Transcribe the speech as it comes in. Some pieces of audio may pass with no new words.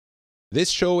This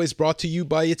show is brought to you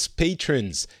by its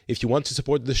patrons. If you want to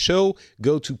support the show,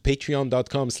 go to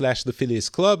patreon.com/the Phileas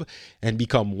Club and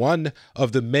become one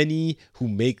of the many who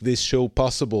make this show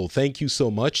possible. Thank you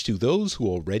so much to those who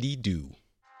already do.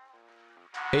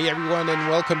 Hey everyone, and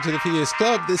welcome to the Phileas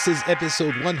Club. This is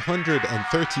episode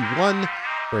 131.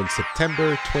 We're in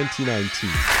September 2019.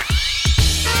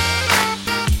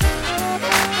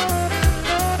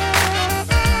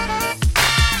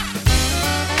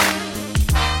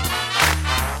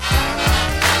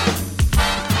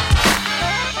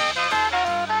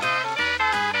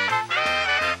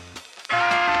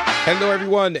 Hello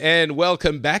everyone, and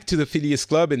welcome back to the Phileas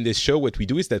Club. In this show, what we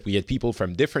do is that we get people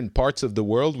from different parts of the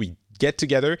world. We get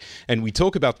together and we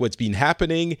talk about what's been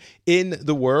happening in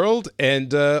the world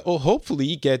and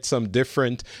hopefully get some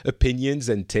different opinions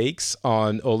and takes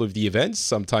on all of the events,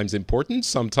 sometimes important,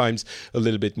 sometimes a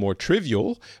little bit more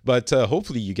trivial, but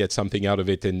hopefully you get something out of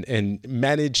it and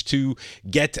manage to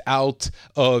get out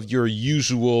of your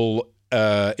usual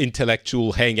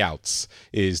intellectual hangouts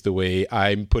is the way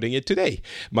I'm putting it today.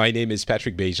 My name is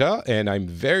Patrick Beja, and I'm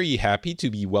very happy to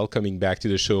be welcoming back to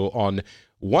the show on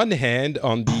one hand,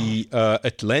 on the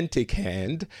Atlantic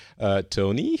hand,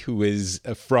 Tony, who is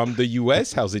from the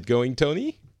US. How's it going,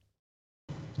 Tony?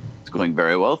 It's going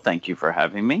very well. Thank you for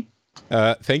having me.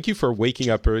 Thank you for waking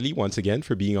up early once again,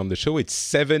 for being on the show. It's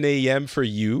 7 a.m. for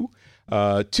you,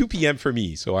 2 p.m. for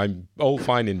me, so I'm all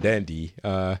fine and dandy.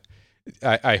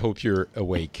 I hope you're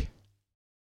awake.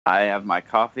 I have my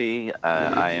coffee.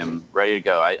 I am ready to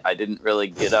go. I didn't really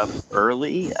get up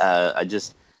early. I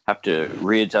just have to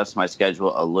readjust my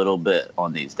schedule a little bit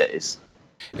on these days.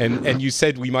 And you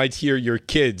said we might hear your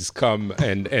kids come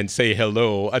and say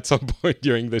hello at some point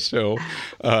during the show.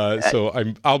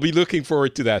 So I'll be looking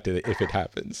forward to that if it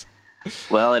happens.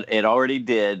 Well, it already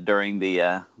did during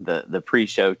the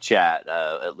pre-show chat.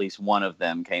 At least one of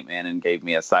them came in and gave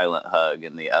me a silent hug,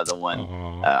 and the other one,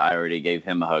 I already gave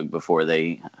him a hug before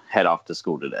they head off to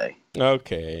school today.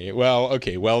 Okay.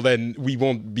 Well, then we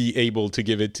won't be able to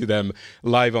give it to them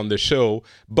live on the show,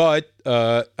 but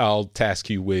I'll task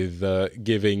you with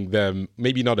giving them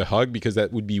maybe not a hug because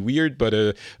that would be weird, but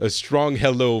a strong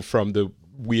hello from the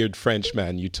weird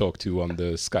Frenchman you talk to on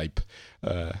the Skype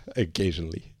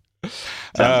occasionally.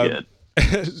 Sounds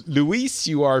good. Luis,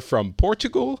 you are from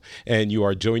Portugal, and you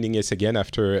are joining us again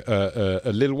after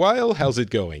a little while. How's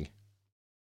it going?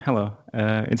 Hello.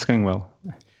 It's going well.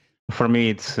 For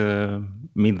me, it's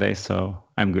midday, so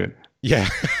I'm good. Yeah,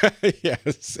 yeah,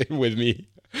 same with me.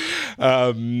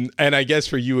 And I guess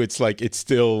for you, it's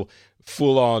still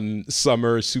full-on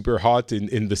summer, super hot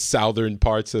in the southern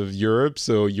parts of Europe,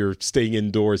 so you're staying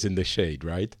indoors in the shade,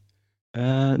 right?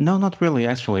 No, not really,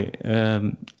 actually.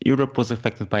 Europe was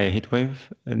affected by a heat wave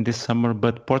this summer,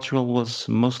 but Portugal was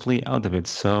mostly out of it.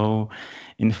 So,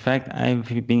 in fact,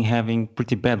 I've been having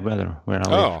pretty bad weather where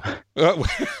I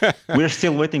live. We're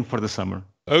still waiting for the summer.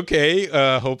 Okay,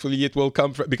 hopefully it will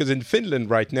come because in Finland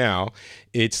right now,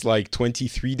 it's like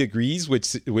 23 degrees,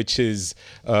 which is,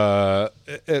 I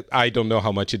don't know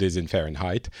how much it is in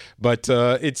Fahrenheit, but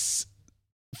it's...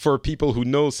 For people who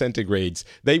know centigrades,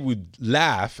 they would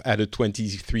laugh at a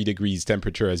 23 degrees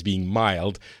temperature as being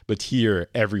mild, but here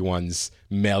everyone's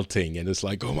melting and it's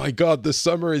like, oh my God, the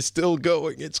summer is still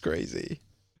going. It's crazy.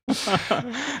 So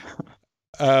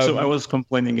I was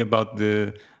complaining about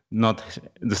the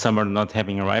summer not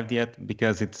having arrived yet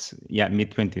because it's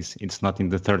mid-20s. It's not in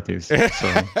the 30s. So.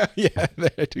 Yeah,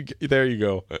 there you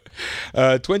go.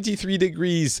 23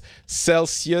 degrees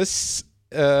Celsius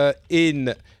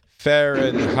in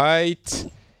Fahrenheit.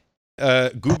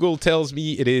 Google tells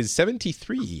me it is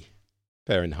 73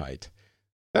 Fahrenheit.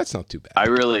 That's not too bad. I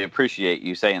really appreciate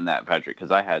you saying that, Patrick,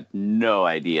 because I had no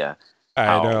idea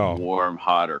how warm,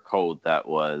 hot, or cold that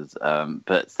was.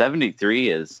 But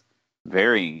 73 is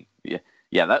very,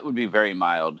 that would be very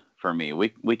mild for me.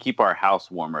 We keep our house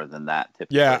warmer than that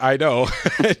typically. Yeah, I know.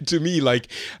 To me,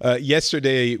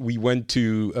 yesterday we went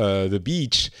to the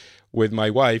beach with my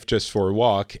wife just for a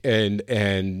walk, and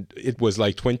it was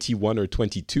like 21 or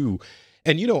 22.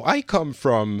 And I come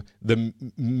from the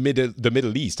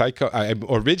Middle East. I'm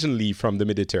originally from the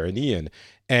Mediterranean,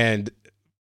 and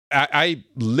I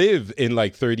live in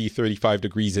like 30, 35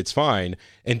 degrees. It's fine.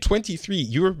 And 23,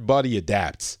 your body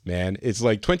adapts, man. It's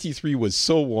like 23 was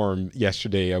so warm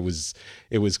yesterday. It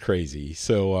was crazy.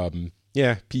 So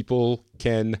people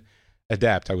can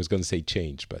adapt. I was going to say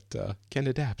change, but can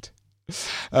adapt.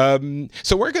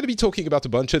 So we're going to be talking about a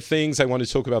bunch of things. I want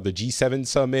to talk about the G7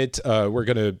 summit. We're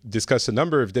going to discuss a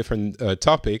number of different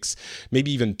topics,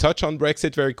 maybe even touch on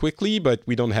Brexit very quickly, but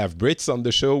we don't have Brits on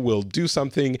the show. We'll do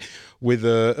something with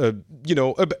around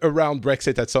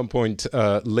Brexit at some point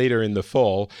later in the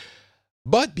fall.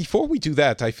 But before we do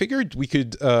that, I figured we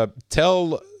could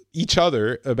tell each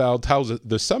other about how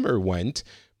the summer went,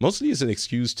 mostly as an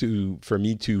excuse for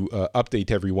me to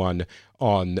update everyone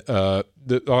on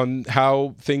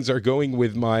how things are going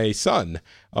with my son,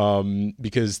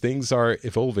 because things are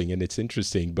evolving and it's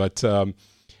interesting. But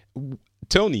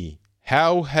Tony,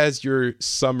 how has your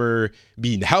summer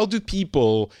been? How do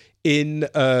people in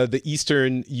the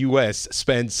Eastern U.S.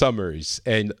 spend summers?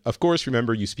 And of course,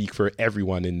 remember, you speak for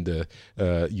everyone in the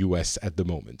U.S. at the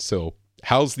moment. So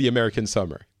how's the American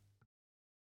summer?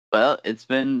 Well, it's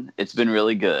been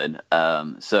really good.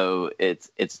 So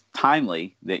it's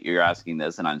timely that you're asking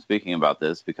this, and I'm speaking about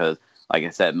this because, like I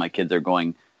said, my kids are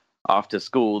going off to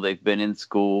school. They've been in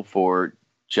school for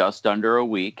just under a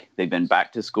week. They've been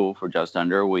back to school for just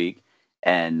under a week,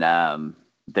 and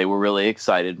they were really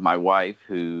excited. My wife,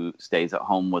 who stays at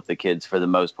home with the kids for the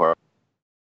most part,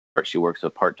 she works a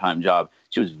part-time job.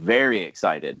 She was very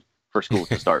excited for school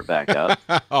to start back up.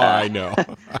 I know.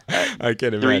 I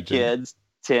can imagine. 3 kids.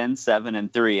 10, 7,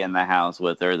 and 3 in the house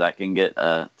with her. That can get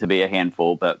to be a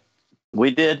handful. But we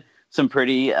did some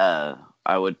pretty, I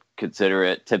would consider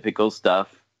it typical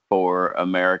stuff for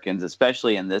Americans,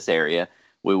 especially in this area.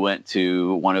 We went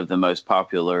to one of the most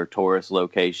popular tourist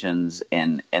locations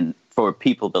and for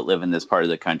people that live in this part of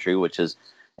the country, which is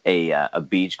a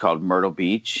beach called Myrtle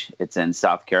Beach. It's in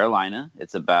South Carolina.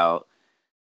 It's about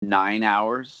 9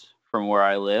 hours from where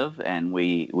I live, and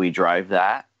we drive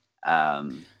that.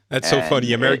 That's so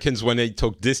funny. Americans, when they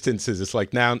talk distances, it's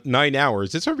like now 9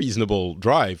 hours. It's a reasonable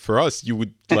drive. For us, you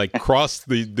would like cross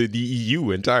the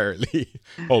EU entirely,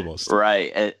 almost.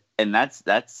 Right, and that's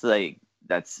definitely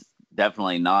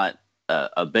not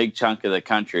a big chunk of the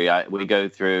country. We go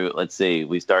through. Let's see.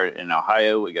 We start in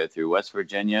Ohio. We go through West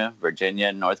Virginia,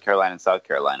 North Carolina, and South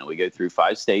Carolina. We go through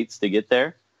 5 states to get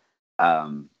there.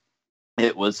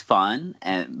 It was fun,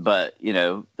 but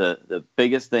the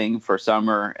biggest thing for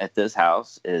summer at this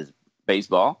house is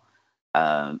baseball.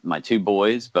 My 2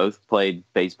 boys both played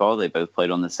baseball. They both played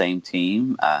on the same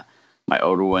team. My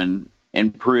older one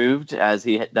improved as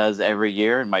he does every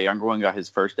year, and my younger one got his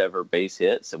first ever base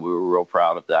hit. So we were real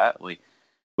proud of that.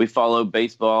 We follow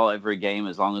baseball every game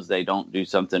as long as they don't do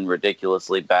something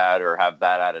ridiculously bad or have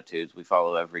bad attitudes. We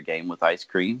follow every game with ice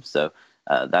cream. So.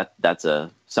 That's a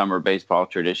summer baseball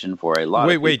tradition for a lot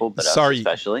of people, but sorry. Us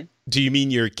especially. Do you mean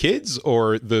your kids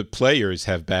or the players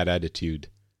have bad attitude?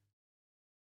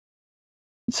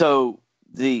 So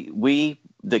the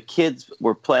kids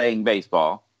were playing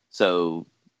baseball. So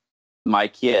my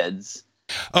kids.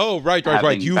 Oh, right.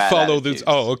 You follow this.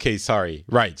 Oh, okay. Sorry.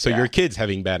 Right. So your kids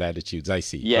having bad attitudes. I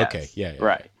see. Yes, okay. Yeah.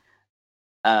 Right.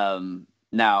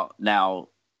 Now.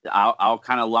 I'll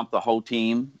kind of lump the whole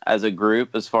team as a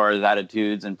group as far as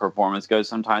attitudes and performance goes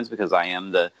sometimes because I am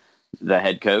the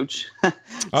head coach.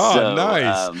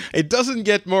 Nice. It doesn't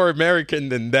get more American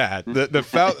than that. The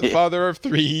father of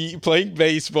 3 playing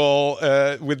baseball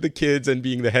with the kids and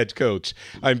being the head coach.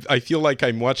 I feel like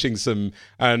I'm watching some,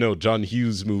 I don't know, John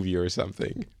Hughes movie or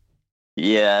something.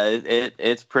 Yeah,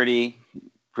 it's pretty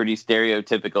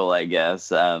stereotypical, I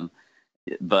guess.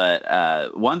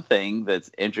 But one thing that's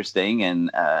interesting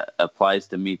and applies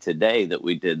to me today that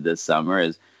we did this summer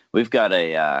is we've got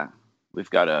a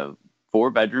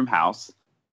 4-bedroom house.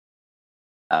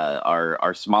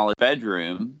 Our smallest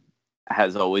bedroom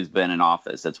has always been an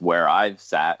office. That's where I've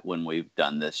sat when we've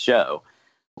done this show.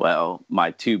 Well,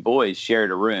 my 2 boys shared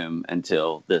a room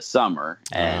until this summer,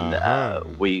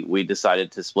 and we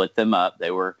decided to split them up.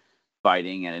 They were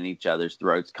fighting and in each other's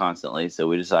throats constantly, so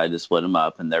we decided to split them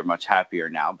up, and they're much happier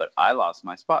now. But I lost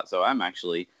my spot, so I'm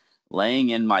actually laying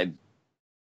in my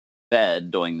bed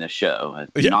doing this show.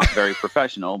 It's not very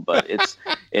professional, but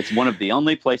it's one of the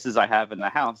only places I have in the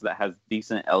house that has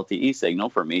decent LTE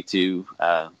signal for me to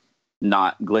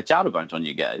not glitch out a bunch on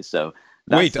you guys. So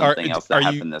that's something else that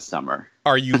happened this summer.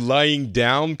 Are you lying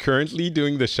down currently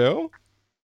doing the show?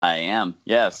 I am,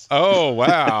 yes. Oh,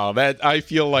 wow. That I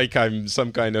feel like I'm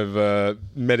some kind of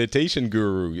meditation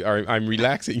guru. I'm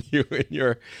relaxing you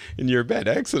in your bed.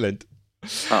 Excellent.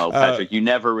 Oh, Patrick, you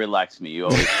never relax me. You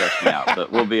always stress me out,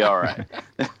 but we'll be all right.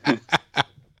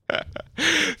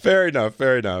 Fair enough.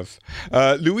 Fair enough.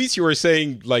 Luis, you were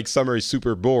saying like summer is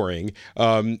super boring.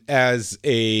 As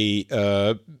a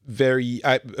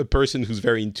person who's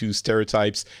very into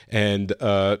stereotypes and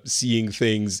seeing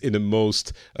things in the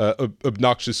most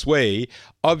obnoxious way.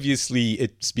 Obviously,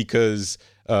 it's because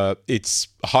it's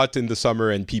hot in the summer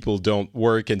and people don't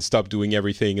work and stop doing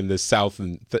everything in the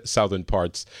southern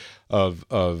parts of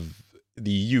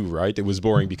the EU. Right? It was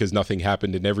boring because nothing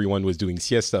happened and everyone was doing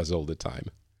siestas all the time.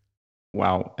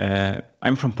 Wow.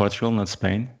 I'm from Portugal, not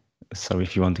Spain. So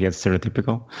if you want to get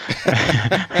stereotypical,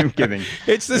 I'm kidding.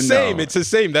 It's the same. It's the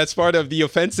same. That's part of the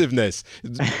offensiveness.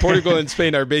 Portugal and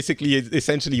Spain are basically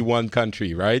essentially one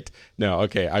country, right? No,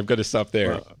 okay. I've got to stop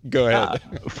there. Well, go ahead.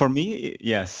 For me,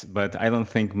 yes. But I don't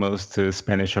think most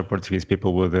Spanish or Portuguese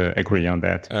people would agree on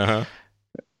that. Uh-huh.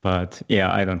 But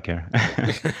yeah, I don't care.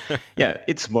 Yeah,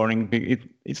 it's boring.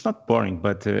 It's not boring,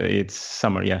 but it's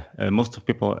summer. Yeah, most of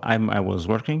people. I was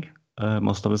working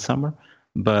most of the summer,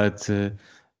 but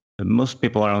most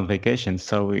people are on vacation,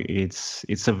 so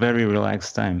it's a very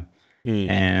relaxed time.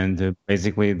 And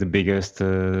basically, the biggest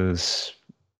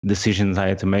decisions I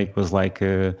had to make was like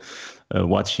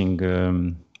watching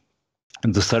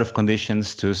the surf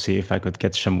conditions to see if I could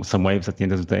catch some waves at the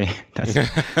end of the day.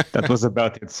 That was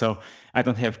about it. So I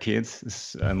don't have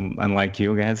kids, unlike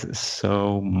you guys.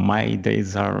 So my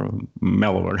days are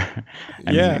mellower.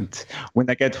 And when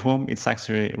I get home, it's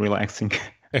actually relaxing.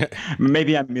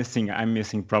 Maybe I'm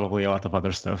missing probably a lot of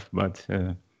other stuff, but.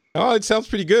 Oh, it sounds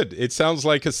pretty good. It sounds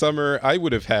like a summer I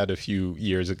would have had a few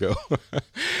years ago.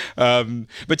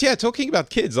 But yeah, talking about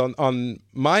kids on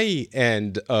my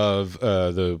end of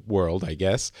the world, I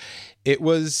guess, it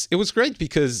was great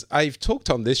because I've talked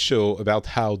on this show about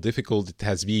how difficult it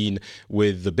has been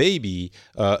with the baby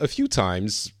a few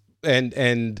times.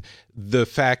 And the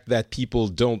fact that people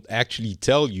don't actually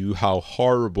tell you how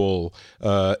horrible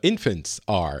infants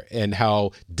are and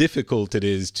how difficult it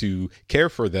is to care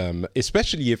for them,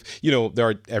 especially if,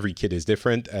 every kid is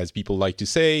different, as people like to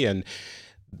say, and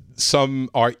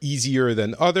some are easier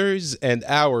than others, and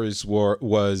ours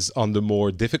was on the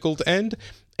more difficult end.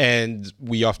 And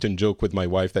we often joke with my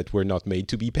wife that we're not made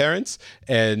to be parents.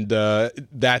 And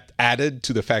that added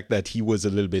to the fact that he was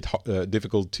a little bit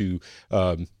difficult to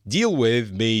deal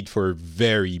with, made for a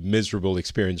very miserable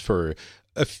experience for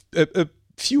a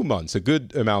few months, a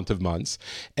good amount of months.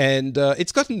 And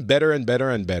it's gotten better and better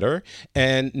and better.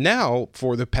 And now,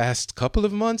 for the past couple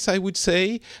of months, I would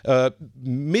say,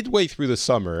 midway through the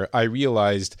summer, I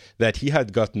realized that he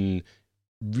had gotten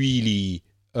really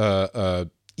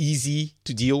easy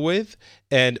to deal with,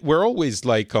 and we're always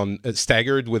like on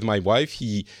staggered with my wife.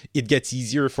 It gets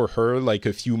easier for her like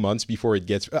a few months before it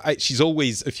gets. She's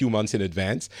always a few months in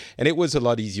advance, and it was a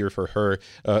lot easier for her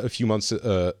a few months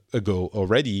ago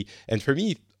already. And for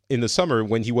me, in the summer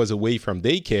when he was away from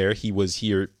daycare, he was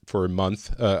here for a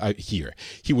month.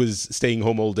 He was staying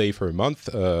home all day for a month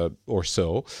or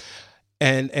so.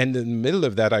 And in the middle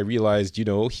of that, I realized,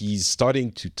 he's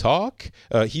starting to talk.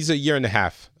 He's a year and a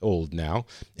half old now,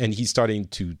 and he's starting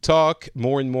to talk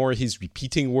more and more. He's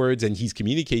repeating words, and he's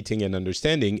communicating and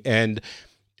understanding, and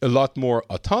a lot more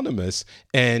autonomous.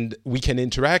 And we can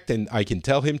interact, and I can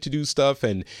tell him to do stuff,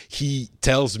 and he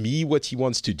tells me what he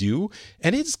wants to do.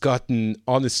 And it's gotten,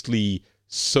 honestly,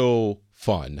 so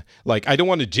fun. Like, I don't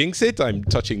want to jinx it. I'm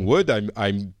touching wood.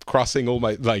 I'm crossing all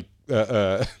my,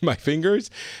 my fingers,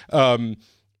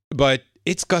 but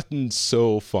it's gotten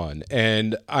so fun,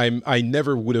 and I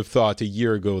never would have thought a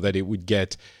year ago that it would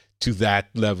get to that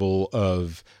level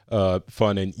of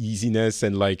fun and easiness.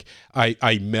 And like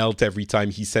I melt every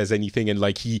time he says anything, and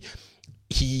like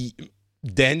he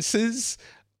dances.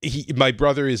 My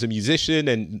brother is a musician,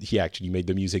 and he actually made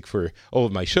the music for all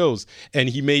of my shows, and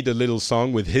he made a little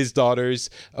song with his daughters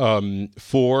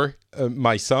for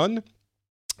my son.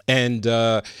 And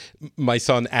my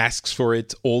son asks for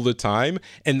it all the time,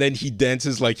 and then he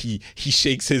dances like he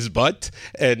shakes his butt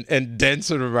and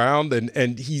dances around,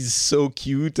 and he's so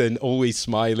cute and always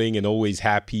smiling and always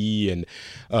happy, and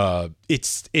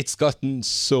it's gotten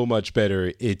so much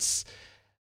better. It's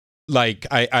like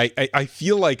I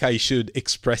feel like I should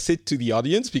express it to the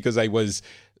audience because I was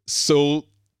so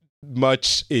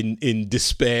much in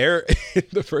despair in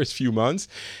the first few months,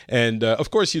 and of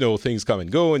course things come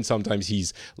and go, and sometimes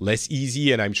he's less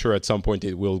easy, and I'm sure at some point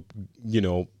it will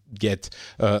get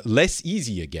less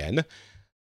easy again.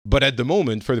 But at the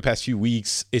moment, for the past few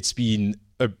weeks, it's been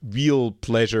a real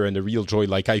pleasure and a real joy.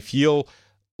 Like, I feel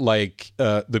like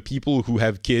the people who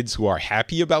have kids, who are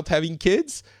happy about having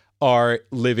kids, are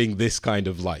living this kind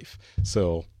of life.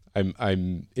 So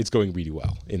it's going really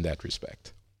well in that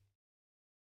respect.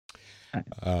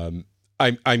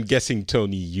 I'm guessing,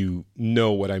 Tony, you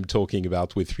know what I'm talking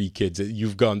about with 3 kids.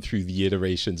 You've gone through the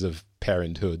iterations of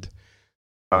parenthood.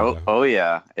 Oh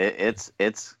yeah, it's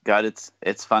got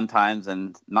its fun times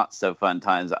and not so fun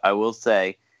times. I will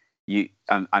say,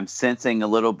 I'm sensing a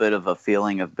little bit of a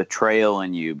feeling of betrayal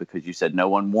in you because you said no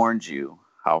one warned you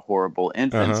how horrible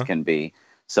infants can be.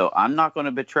 So I'm not going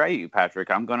to betray you, Patrick.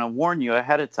 I'm going to warn you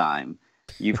ahead of time.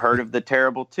 You've heard of the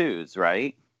terrible twos,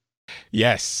 right?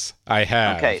 Yes, I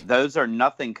have. Okay, those are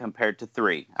nothing compared to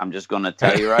 3. I'm just going to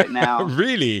tell you right now.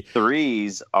 Really?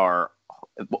 3s are,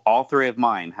 all 3 of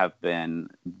mine have been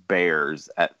bears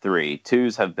at 3.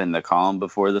 2s have been the calm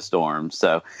before the storm.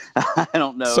 So I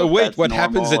don't know. So wait, what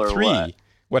happens at 3?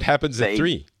 What happens at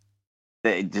 3?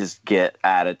 They just get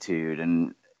attitude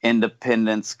and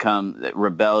independence comes,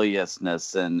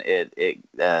 rebelliousness, and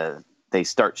they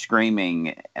start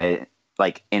screaming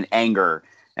like in anger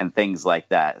and things like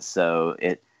that. So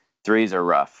 3s are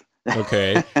rough.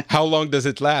 Okay. How long does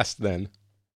it last then?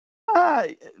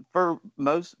 For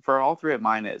all 3 of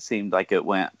mine, it seemed like it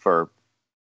went for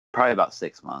probably about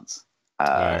 6 months.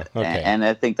 Okay. And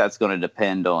I think that's going to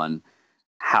depend on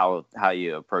how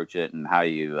you approach it and how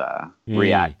you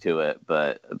react to it.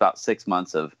 But about 6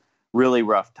 months of really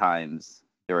rough times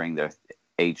during their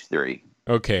age 3.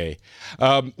 Okay.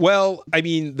 Well, I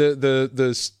mean,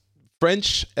 the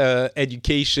French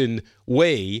education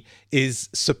way is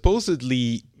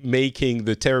supposedly making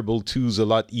the terrible twos a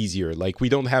lot easier. Like, we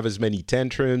don't have as many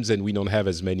tantrums and we don't have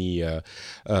as many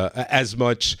as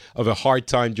much of a hard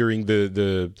time during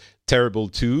the terrible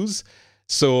twos.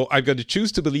 So I'm going to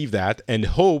choose to believe that and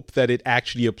hope that it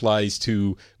actually applies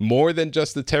to more than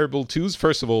just the terrible twos.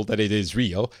 First of all, that it is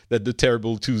real, that the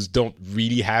terrible twos don't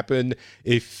really happen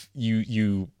if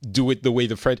you do it the way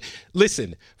the French...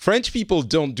 Listen, French people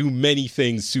don't do many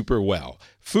things super well.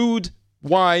 Food,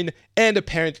 wine, and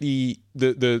apparently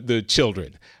the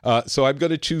children. So I'm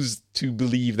going to choose to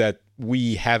believe that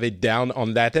we have it down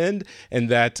on that end and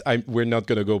that we're not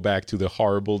going to go back to the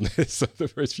horribleness of the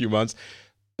first few months.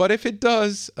 But if it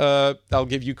does, I'll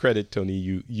give you credit, Tony.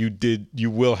 You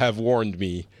will have warned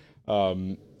me.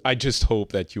 I just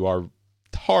hope that you are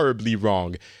horribly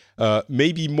wrong.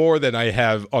 Maybe more than I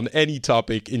have on any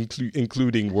topic,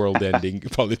 including world-ending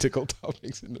political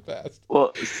topics in the past.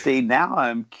 Well, see, now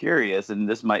I'm curious, and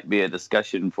this might be a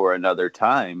discussion for another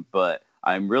time, but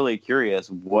I'm really curious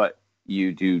what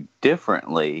you do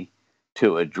differently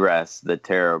to address the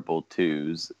terrible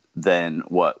twos than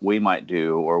what we might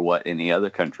do or what any other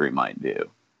country might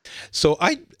do. So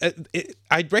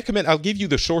I'd recommend, I'll give you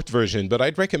the short version, but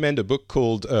I'd recommend a book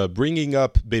called Bringing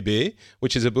Up Bébé,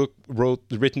 which is a book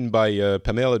written by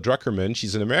Pamela Druckerman.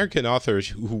 She's an American author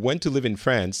who went to live in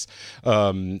France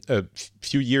a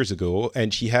few years ago,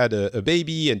 and she had a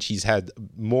baby, and she's had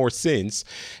more since.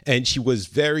 And she was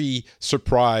very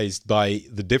surprised by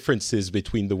the differences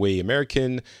between the way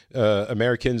Americans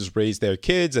raise their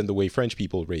kids and the way French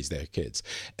people raise their kids.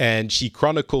 And she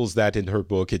chronicles that in her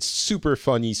book. It's super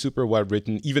funny, super well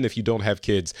written, even if you don't have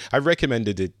kids. I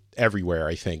recommended it everywhere,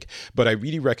 I think, but I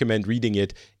really recommend reading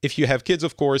it if you have kids,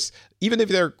 of course. Even if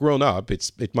they're grown up,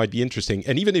 it might be interesting,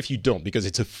 and even if you don't, because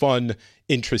it's a fun,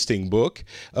 interesting book.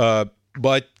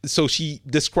 But so she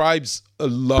describes a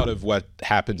lot of what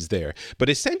happens there, but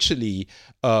essentially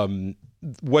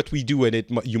what we do in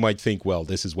it, you might think, well,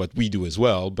 this is what we do as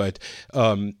well, but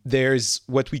there's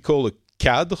what we call a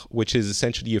cadre, which is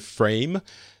essentially a frame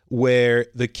where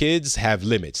the kids have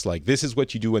limits, like this is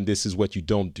what you do and this is what you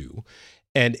don't do.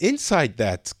 And inside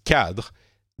that cadre,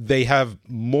 they have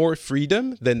more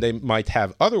freedom than they might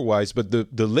have otherwise, but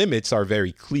the limits are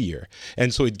very clear.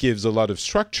 And so it gives a lot of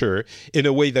structure in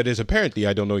a way that is apparently,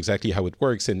 I don't know exactly how it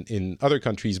works in other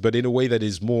countries, but in a way that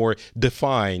is more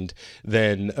defined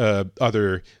than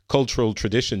other cultural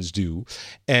traditions do.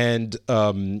 And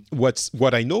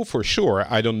what I know for sure,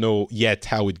 I don't know yet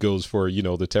how it goes for,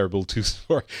 the terrible twos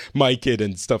for my kid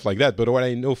and stuff like that, but what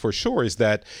I know for sure is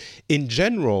that in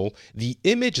general, the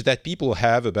image that people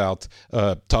have about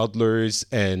toddlers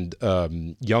and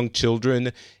young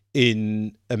children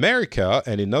in America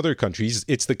and in other countries,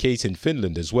 it's the case in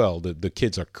Finland as well. The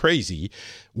kids are crazy.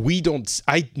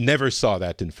 I never saw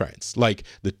that in France. Like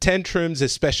the tantrums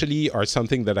especially are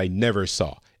something that I never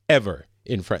saw ever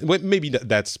in France. Well, maybe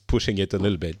that's pushing it a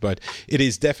little bit, but it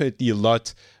is definitely a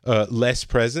lot less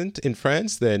present in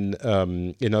France than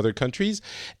in other countries.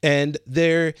 And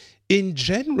they're, in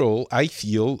general, I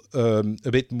feel a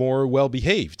bit more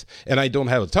well-behaved. And I don't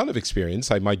have a ton of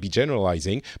experience. I might be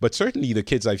generalizing, but certainly the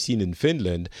kids I've seen in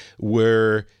Finland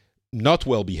were not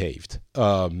well behaved.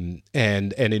 And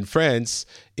in France,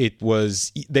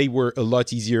 they were a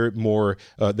lot easier, more,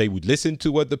 they would listen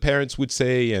to what the parents would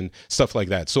say and stuff like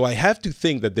that. So I have to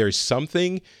think that there's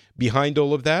something behind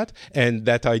all of that, and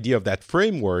that idea of that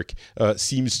framework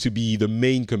seems to be the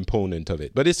main component of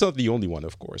it. But it's not the only one,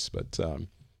 of course. But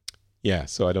yeah,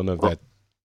 so I don't know if that,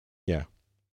 yeah.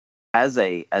 As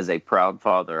a proud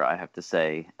father, I have to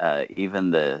say,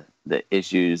 even the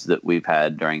issues that we've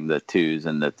had during the 2s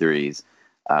and the 3s,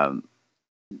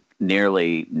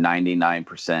 nearly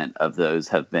 99% of those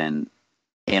have been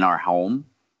in our home.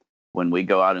 When we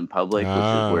go out in public, which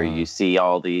is where you see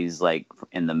all these, like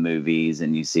in the movies,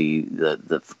 and you see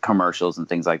the commercials and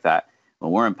things like that.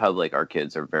 When we're in public, our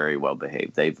kids are very well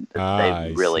behaved. They've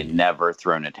really never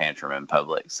thrown a tantrum in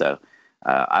public. So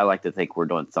I like to think we're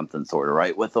doing something sort of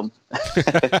right with them.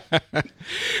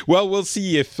 Well, we'll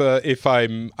see if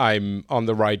I'm on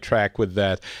the right track with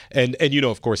that. And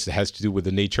of course, it has to do with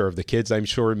the nature of the kids. I'm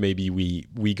sure maybe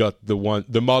we got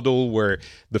the model where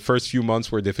the first few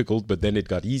months were difficult, but then it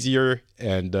got easier,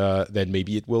 and then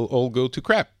maybe it will all go to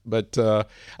crap. But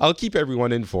I'll keep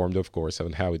everyone informed, of course,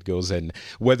 on how it goes and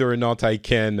whether or not I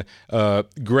can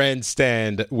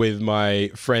grandstand with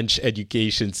my French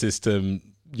education system,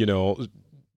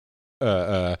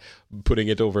 putting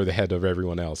it over the head of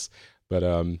everyone else. But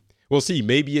we'll see.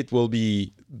 Maybe it will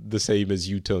be the same as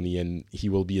you, Tony, and he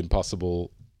will be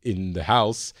impossible in the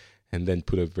house and then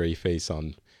put a brave face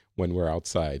on when we're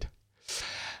outside.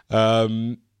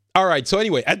 All right. So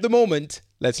anyway, at the moment,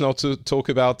 let's not talk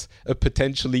about a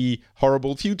potentially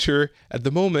horrible future. At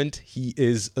the moment, he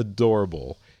is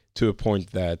adorable to a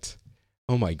point that,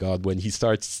 oh my God, when he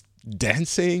starts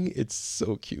dancing, it's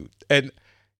so cute. And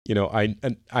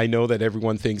I know that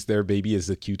everyone thinks their baby is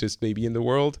the cutest baby in the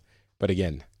world, but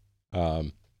again,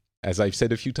 as I've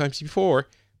said a few times before,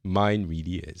 mine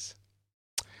really is.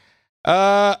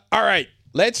 All right,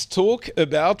 let's talk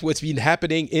about what's been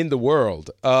happening in the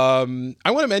world. I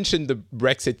want to mention the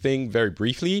Brexit thing very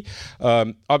briefly.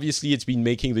 Obviously, it's been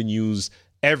making the news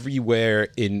everywhere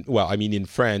in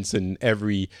France, and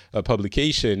every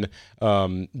publication,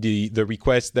 the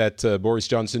request that Boris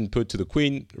Johnson put to the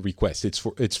Queen,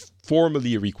 it's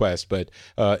formally a request, but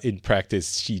in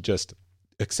practice she just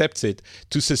accepts it,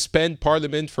 to suspend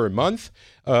Parliament for a month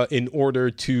in order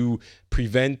to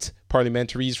prevent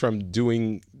parliamentaries from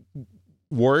doing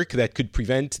work that could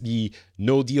prevent the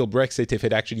no-deal Brexit if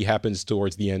it actually happens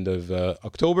towards the end of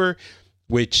October,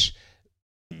 which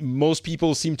most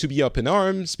people seem to be up in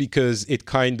arms because it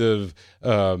kind of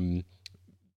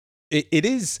it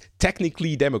is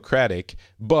technically democratic,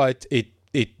 but it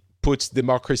puts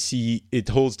democracy, it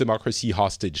holds democracy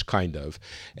hostage, kind of.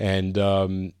 And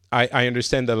I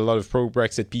understand that a lot of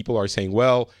pro-Brexit people are saying,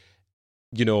 well,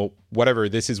 whatever,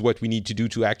 this is what we need to do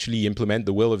to actually implement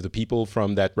the will of the people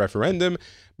from that referendum.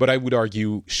 But I would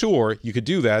argue, sure, you could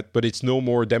do that, but it's no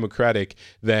more democratic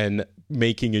than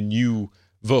making a new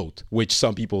vote, which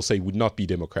some people say would not be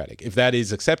democratic. If that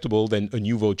is acceptable, then a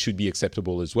new vote should be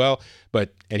acceptable as well.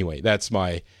 But anyway, that's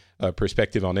my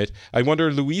perspective on it. I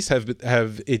wonder, Luis, has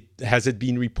it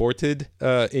been reported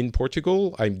in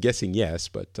Portugal? I'm guessing yes,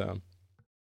 but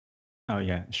oh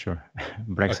yeah, sure.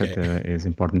 Brexit is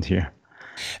important here.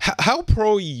 How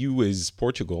pro-EU is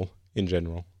Portugal in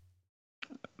general?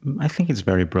 I think it's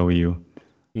very pro-EU.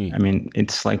 I mean,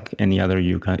 it's like any other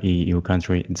EU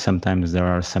country. Sometimes there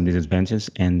are some disadvantages,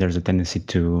 and there's a tendency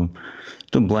to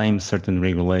blame certain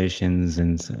regulations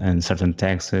and certain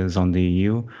taxes on the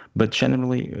EU. But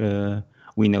generally,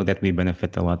 we know that we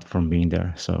benefit a lot from being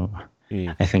there. So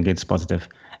I think it's positive.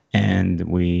 And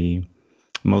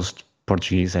most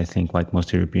Portuguese, I think, like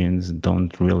most Europeans,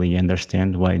 don't really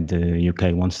understand why the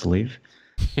UK wants to leave.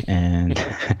 And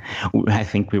I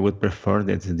think we would prefer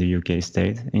that the UK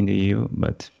stayed in the EU,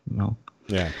 but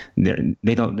I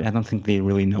don't think they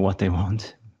really know what they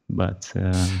want. But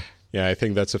yeah, I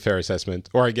think that's a fair assessment.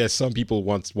 Or I guess some people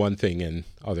want one thing and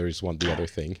others want the other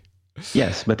thing.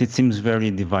 Yes, but it seems very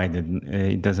divided.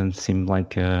 It doesn't seem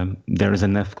like there is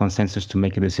enough consensus to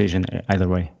make a decision either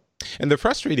way. And the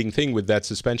frustrating thing with that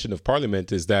suspension of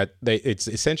Parliament is that it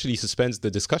essentially suspends the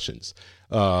discussions,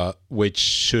 which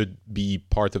should be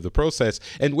part of the process,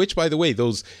 and which, by the way,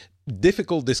 those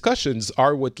difficult discussions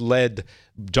are what led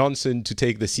Johnson to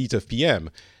take the seat of PM.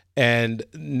 And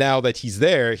now that he's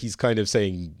there, he's kind of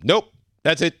saying, nope,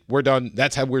 that's it, we're done,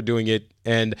 that's how we're doing it.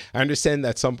 And I understand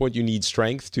at some point you need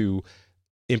strength to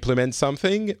implement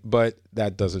something, but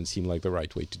that doesn't seem like the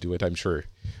right way to do it. I'm sure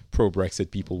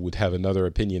pro-Brexit people would have another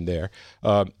opinion there.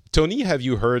 Tony, have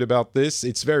you heard about this?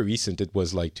 It's very recent. It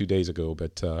was like 2 days ago,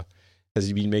 but has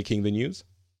he been making the news?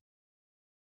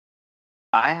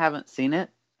 I haven't seen it.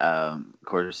 Of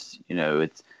course,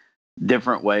 it's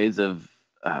different ways of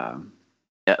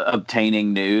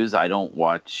obtaining news. I don't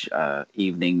watch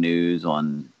evening news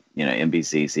on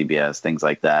NBC, CBS, things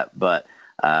like that, but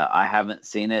I haven't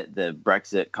seen it. The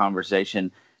Brexit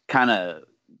conversation kind of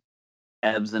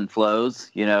ebbs and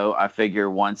flows. I figure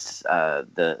once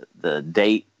the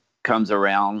date comes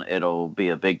around, it'll be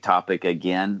a big topic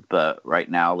again. But right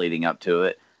now, leading up to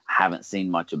it, I haven't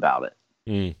seen much about it.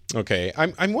 Okay.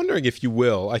 I'm wondering if you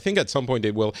will. I think at some point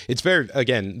it will. It's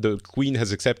again, the Queen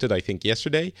has accepted, I think,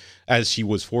 yesterday, as she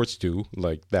was forced to,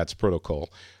 like that's protocol.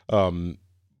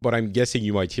 But I'm guessing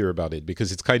you might hear about it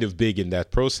because it's kind of big in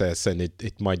that process and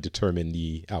it might determine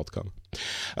the outcome.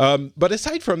 But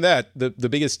aside from that, the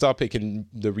biggest topic in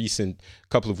the recent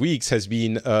couple of weeks has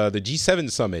been the G7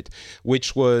 summit,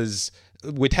 which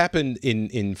happened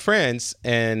in France,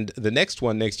 and the next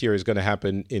one next year is going to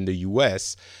happen in the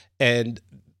US. And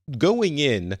going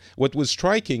in, what was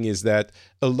striking is that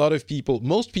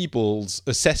most people's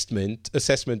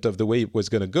assessment of the way it was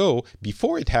going to go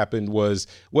before it happened was,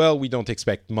 well, we don't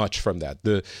expect much from that.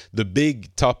 The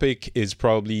big topic is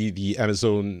probably the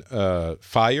Amazon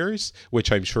fires,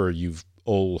 which I'm sure you've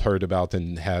all heard about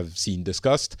and have seen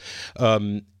discussed,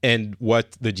 and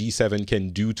what the G7 can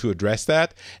do to address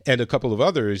that, and a couple of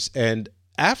others. And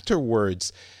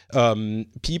afterwards,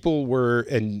 people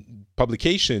and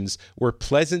publications were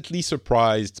pleasantly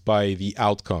surprised by the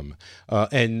outcome,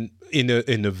 and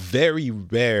in a very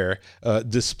rare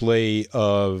display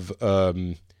of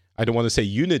I don't want to say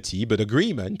unity, but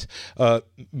agreement.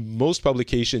 Most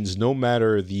publications, no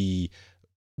matter the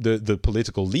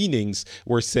political leanings,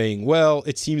 were saying, well,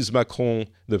 it seems Macron,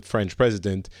 the French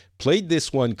president, played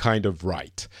this one kind of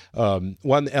right.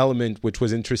 One element which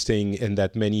was interesting and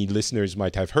that many listeners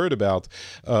might have heard about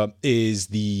is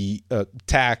the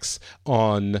tax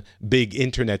on big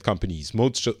internet companies,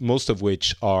 most of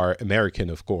which are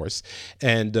American, of course.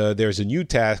 And there's a new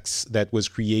tax that was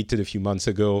created a few months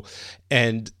ago,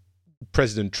 and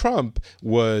President Trump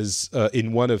was,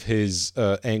 in one of his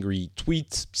angry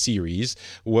tweet series,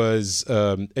 was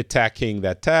attacking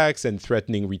that tax and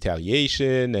threatening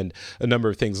retaliation and a number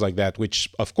of things like that, which,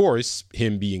 of course,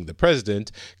 him being the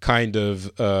president, kind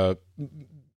of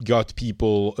got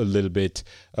people a little bit,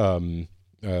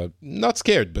 not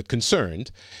scared, but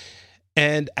concerned.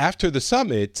 And after the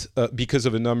summit, because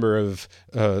of a number of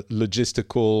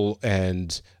logistical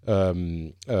and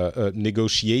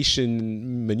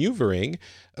negotiation maneuvering,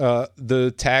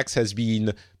 the tax has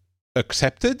been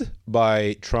accepted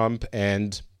by Trump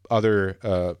and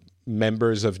other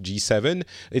members of G7.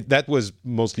 That was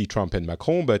mostly Trump and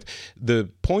Macron, but the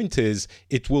point is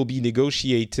it will be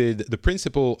negotiated, the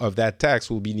principle of that tax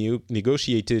will be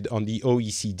negotiated on the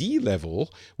OECD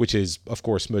level, which is, of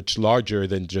course, much larger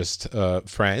than just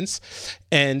France.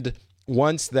 And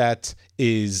once that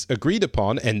is agreed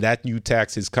upon and that new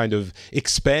tax is kind of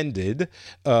expanded,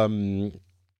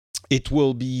 it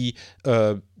will be,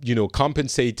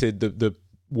 compensated, the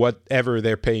whatever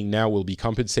they're paying now will be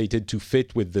compensated to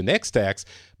fit with the next tax,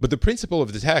 but the principle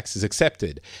of the tax is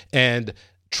accepted. And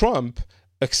Trump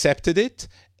accepted it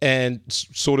and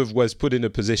sort of was put in a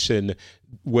position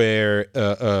where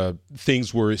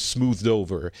things were smoothed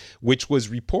over, which was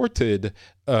reported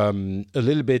a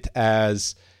little bit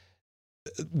as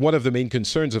one of the main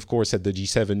concerns, of course, at the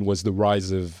G7 was the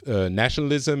rise of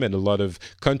nationalism, and a lot of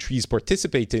countries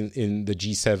participating in the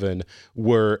G7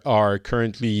 are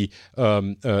currently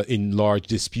in large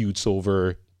disputes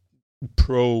over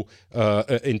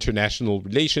pro-international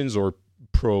relations or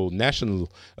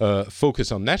pro-national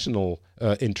focus on national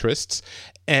interests.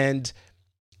 And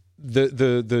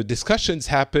the discussions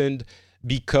happened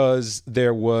because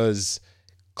there was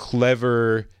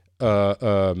clever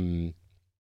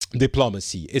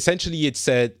diplomacy. Essentially, it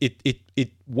said it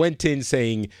went in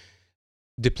saying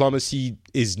diplomacy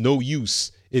is no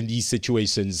use in these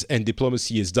situations and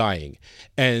diplomacy is dying.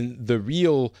 And the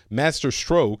real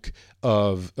masterstroke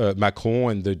of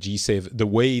Macron and the G7, the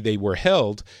way they were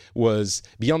held, was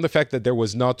beyond the fact that there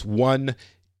was not one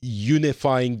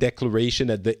unifying declaration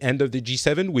at the end of the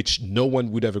G7, which no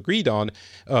one would have agreed on.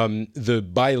 The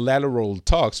bilateral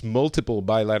talks, multiple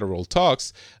bilateral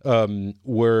talks,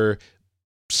 were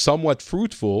somewhat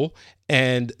fruitful,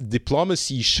 and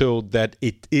diplomacy showed that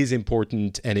it is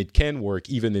important and it can work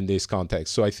even in this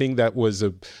context. So I think that was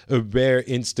a rare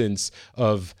instance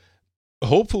of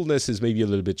hopefulness, is maybe a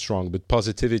little bit strong, but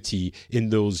positivity in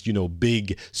those,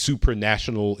 big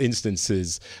supranational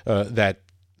instances that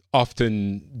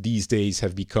often these days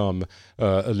have become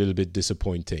a little bit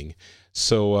disappointing.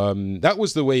 So that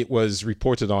was the way it was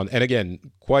reported on, and again,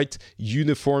 quite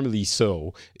uniformly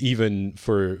so, even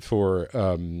for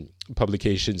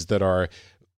publications that are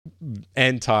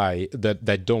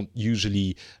that don't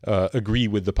usually agree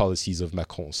with the policies of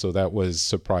Macron. So that was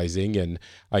surprising, and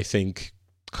I think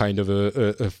kind of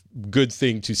a good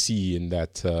thing to see in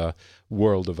that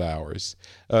world of ours.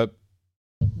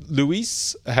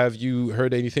 Luis, have you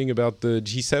heard anything about the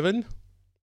G7?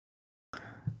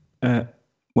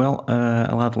 Well,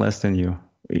 a lot less than you.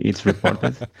 It's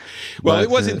reported. Well, it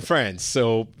was in France,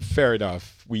 so fair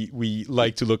enough. We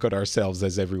like to look at ourselves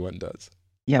as everyone does.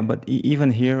 Yeah, but even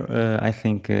here, I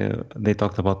think they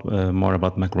talked about more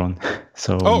about Macron.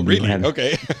 So oh, really?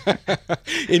 Okay.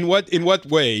 In what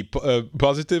way?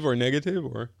 Positive or negative,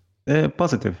 or?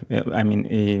 Positive. I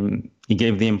mean, he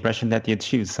gave the impression that he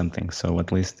achieved something. So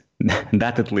at least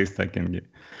at least I can give.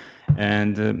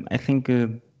 And I think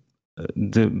the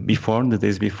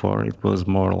days before, it was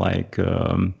more like,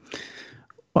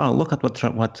 well, look at what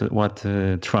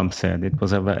Trump said. It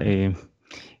was how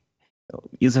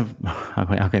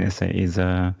can I say,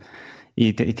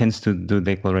 he tends to do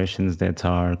declarations that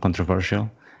are controversial,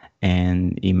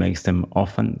 and he makes them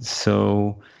often.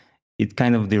 So it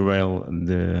kind of derail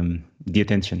the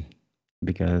attention,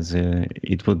 because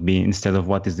it would be, instead of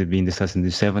what is being discussed in the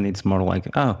G7, it's more like,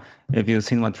 oh, have you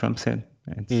seen what Trump said?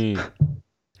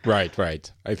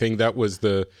 Right. I think that was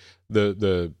the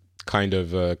kind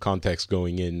of context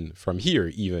going in from here,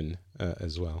 even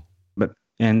as well.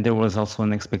 And there was also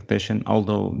an expectation,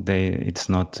 although it's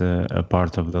not a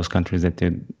part of those countries, that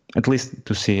at least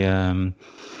to see a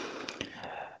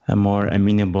more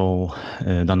amenable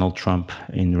Donald Trump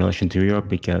in relation to Europe,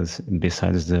 because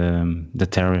besides the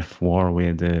tariff war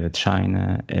with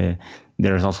China,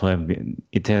 there also have been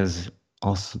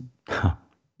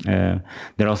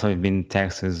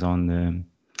taxes on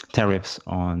tariffs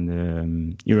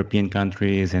on European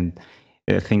countries, and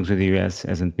things with the US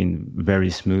hasn't been very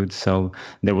smooth. So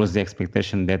there was the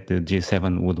expectation that the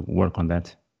G7 would work on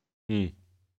that.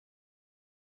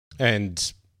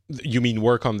 And you mean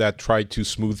work on that, try to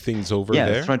smooth things over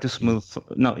there? Yeah, try to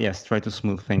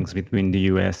smooth things between the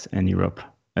US and Europe,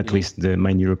 at least the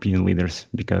main European leaders,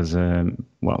 because,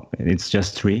 well, it's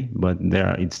just three, but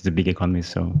it's the big economy,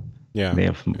 so they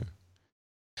have...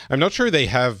 I'm not sure they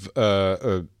have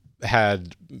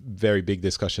had very big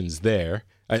discussions there.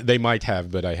 They might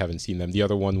have, but I haven't seen them. The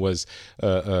other one was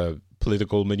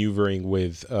political maneuvering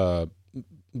with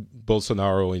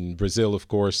Bolsonaro in Brazil, of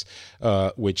course,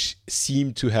 which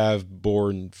seemed to have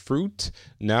borne fruit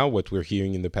now, what we're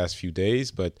hearing in the past few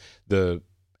days. But the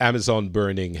Amazon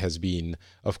burning has been,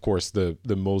 of course, the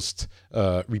most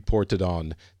reported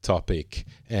on topic,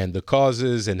 and the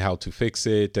causes and how to fix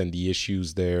it and the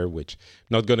issues there, which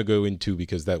I'm not going to go into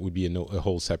because that would be a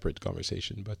whole separate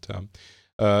conversation. But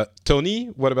Tony,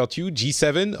 what about you?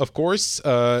 G7, of course,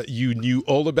 you knew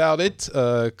all about it,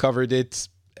 covered it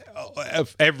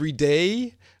every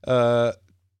day.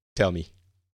 Tell me.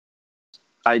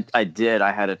 I did.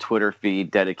 I had a Twitter feed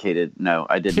dedicated. No,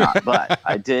 I did not. But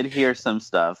I did hear some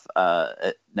stuff.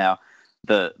 Now,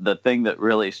 the thing that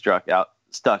really stuck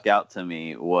out to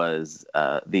me was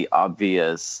the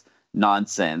obvious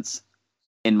nonsense,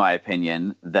 in my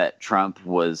opinion, that Trump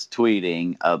was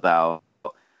tweeting about.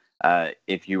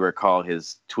 If you recall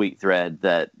his tweet thread,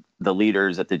 that the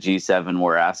leaders at the G7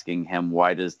 were asking him,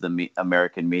 why does the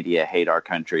American media hate our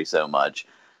country so much?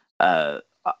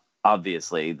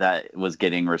 Obviously, that was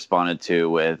getting responded to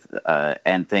with,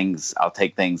 and I'll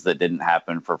take things that didn't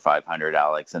happen for 500,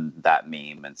 Alex, and that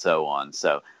meme and so on.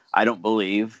 So I don't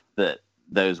believe that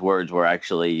those words were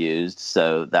actually used.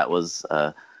 So that was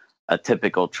a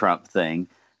typical Trump thing.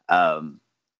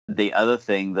 The other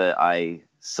thing that I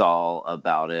saw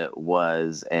about it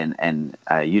was, and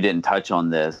you didn't touch on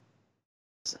this,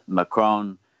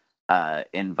 Macron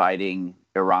inviting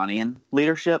Iranian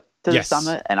leadership to the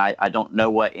summit, and I don't know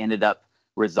what ended up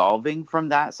resolving from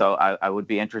that. So I would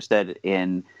be interested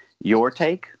in your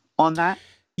take on that.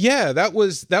 Yeah, that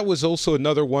was also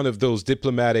another one of those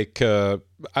diplomatic,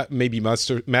 maybe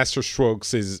master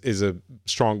strokes is a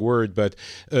strong word, but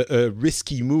a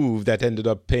risky move that ended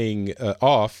up paying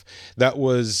off. That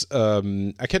was,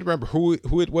 I can't remember who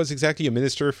it was exactly, a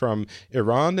minister from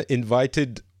Iran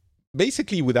invited,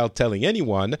 basically without telling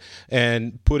anyone,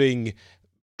 and putting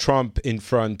Trump in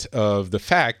front of the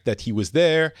fact that he was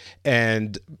there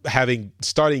and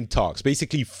starting talks,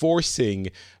 basically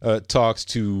forcing talks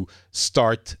to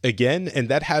start again. And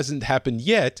that hasn't happened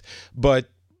yet. But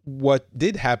what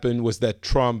did happen was that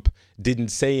Trump didn't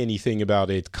say anything about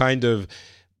it, kind of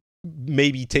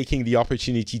maybe taking the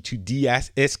opportunity to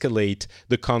de-escalate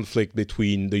the conflict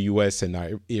between the US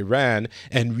and Iran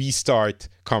and restart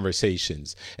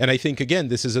conversations. And I think, again,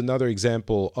 this is another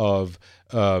example of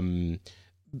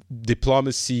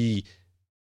diplomacy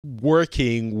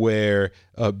working where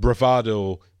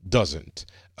bravado doesn't.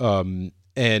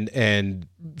 And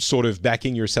sort of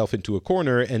backing yourself into a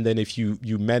corner, and then if you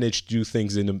manage to do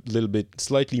things in a little bit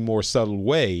slightly more subtle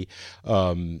way,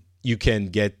 you can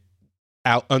get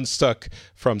unstuck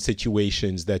from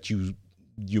situations that you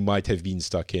might have been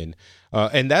stuck in.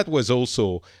 And that was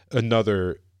also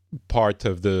another part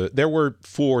of there were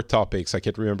 4 topics. I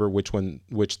can't remember which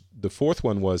the fourth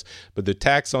one was, but the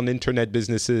tax on internet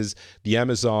businesses, the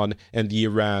Amazon, and the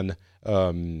Iran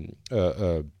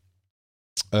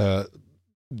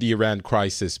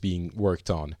crisis being worked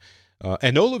on.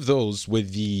 And all of those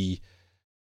with the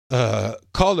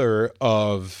color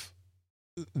of,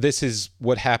 this is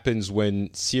what happens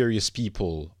when serious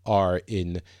people are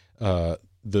in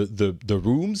the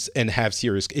rooms and have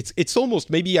serious. It's almost,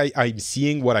 maybe I'm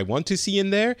seeing what I want to see in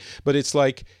there, but it's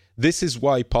like, this is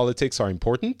why politics are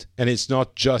important, and it's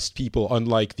not just people.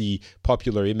 Unlike the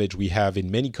popular image we have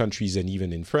in many countries and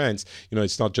even in France,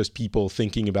 it's not just people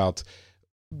thinking about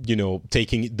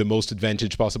taking the most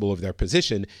advantage possible of their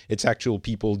position. It's actual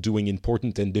people doing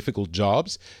important and difficult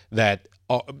jobs that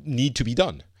need to be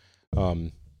done.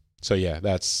 So yeah,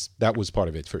 that was part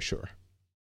of it for sure.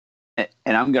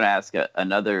 And I'm going to ask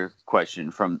another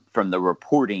question from the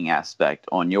reporting aspect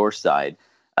on your side.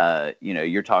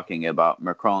 You're talking about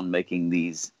Macron making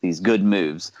these good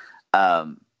moves.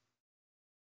 Do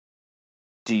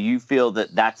you feel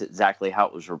that that's exactly how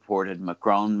it was reported?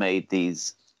 Macron made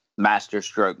these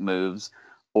masterstroke moves,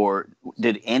 or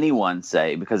did anyone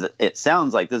say, because it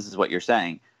sounds like this is what you're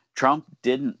saying, Trump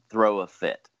didn't throw a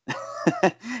fit?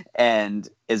 And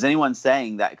is anyone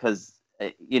saying that? Because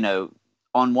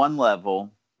on one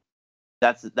level,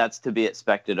 that's to be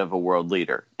expected of a world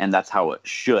leader, and that's how it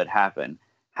should happen.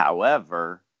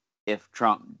 However, if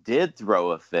Trump did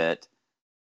throw a fit,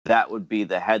 that would be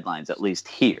the headlines, at least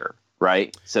here,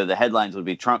 right? So the headlines would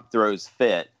be Trump throws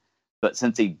fit, but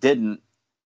since he didn't,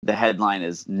 the headline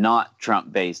is not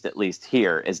Trump-based, at least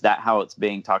here. Is that how it's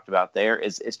being talked about there?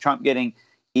 Is Trump getting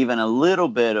even a little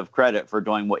bit of credit for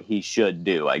doing what he should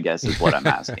do, I guess, is what I'm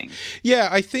asking. Yeah,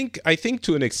 I think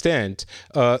to an extent,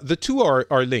 the two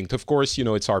are linked. Of course,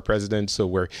 it's our president,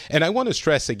 so and I want to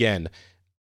stress again,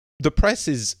 the press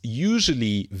is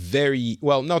usually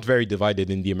not very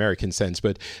divided in the American sense,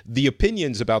 but the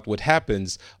opinions about what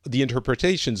happens, the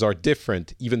interpretations are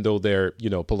different, even though they're,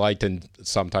 polite and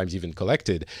sometimes even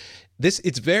collected.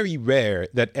 It's very rare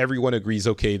that everyone agrees,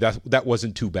 okay, that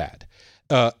wasn't too bad.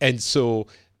 And so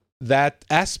that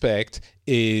aspect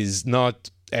is not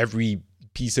every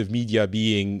piece of media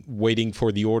waiting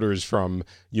for the orders from,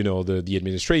 the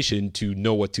administration to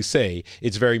know what to say.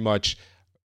 It's very much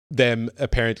them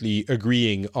apparently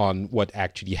agreeing on what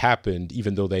actually happened,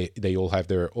 even though they all have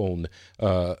their own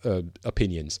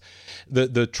opinions.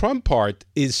 The Trump part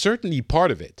is certainly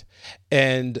part of it.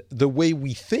 And the way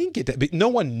we think it, no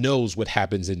one knows what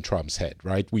happens in Trump's head,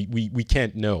 right? We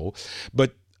can't know.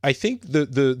 But I think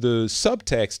the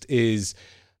subtext is,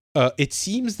 it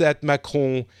seems that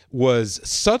Macron was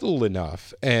subtle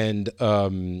enough and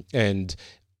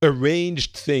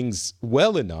arranged things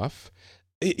well enough,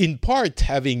 in part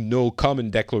having no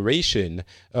common declaration,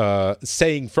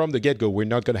 saying from the get-go, we're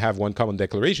not going to have one common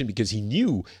declaration, because he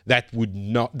knew that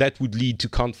would lead to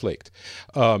conflict.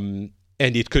 And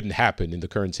it couldn't happen in the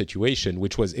current situation,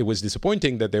 it was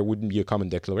disappointing that there wouldn't be a common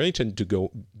declaration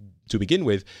to begin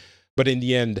with. But in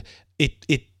the end,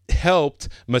 it helped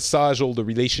massage all the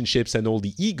relationships and all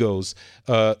the egos,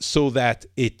 so that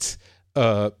it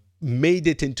made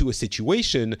it into a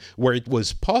situation where it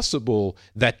was possible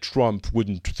that Trump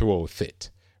wouldn't throw a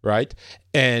fit, right?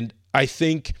 And I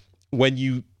think when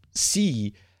you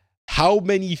see how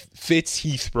many fits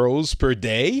he throws per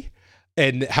day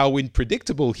and how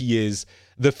unpredictable he is,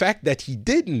 the fact that he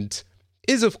didn't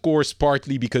is, of course,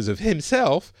 partly because of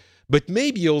himself, but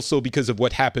maybe also because of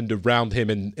what happened around him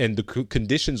and the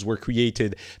conditions were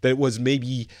created that it was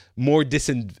maybe more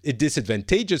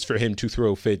disadvantageous for him to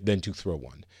throw a fit than to throw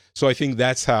one. So I think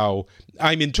that's how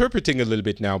I'm interpreting a little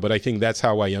bit now, but I think that's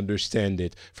how I understand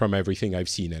it from everything I've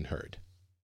seen and heard.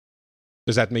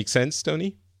 Does that make sense,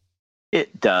 Tony?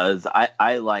 It does.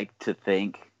 I like to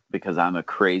think, because I'm a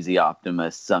crazy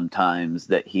optimist sometimes,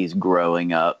 that he's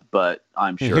growing up, but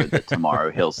I'm sure that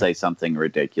tomorrow he'll say something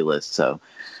ridiculous. So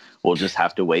we'll just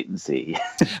have to wait and see.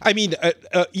 I mean,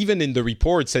 even in the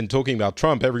reports and talking about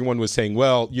Trump, everyone was saying,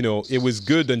 well, it was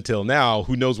good until now.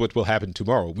 Who knows what will happen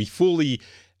tomorrow? We fully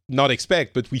not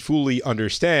expect, but we fully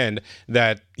understand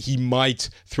that he might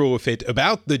throw a fit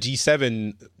about the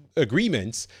G7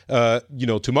 agreements,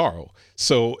 tomorrow.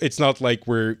 So it's not like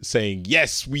we're saying,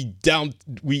 yes, we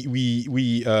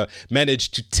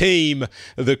managed to tame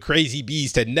the crazy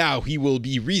beast and now he will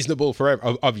be reasonable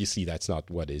forever. Obviously, that's not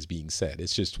what is being said.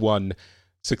 It's just one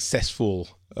successful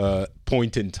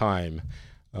point in time.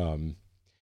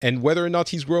 And whether or not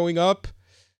he's growing up,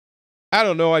 I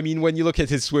don't know. I mean, when you look at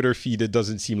his Twitter feed, it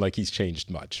doesn't seem like he's changed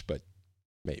much, but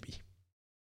maybe.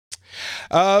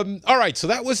 All right, so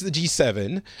that was the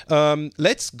G7.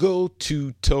 Let's go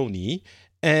to Tony.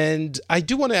 And I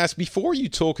do want to ask, before you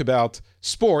talk about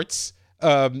sports,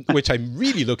 which I'm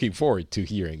really looking forward to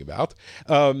hearing about,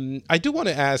 I do want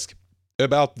to ask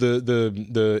about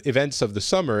the events of the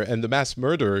summer and the mass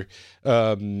murder.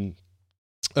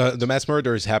 The mass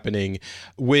murders happening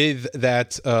with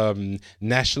that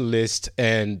nationalist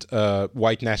and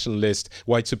white nationalist,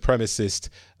 white supremacist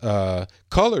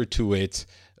color to it.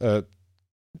 The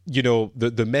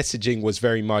messaging was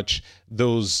very much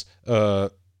those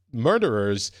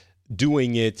murderers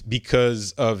doing it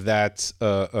because of that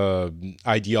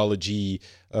ideology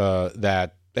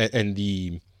that and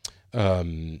the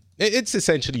it's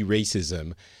essentially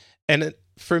racism. And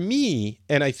for me,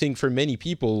 and I think for many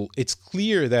people, it's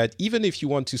clear that even if you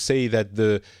want to say that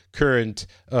the current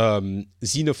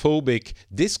xenophobic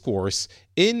discourse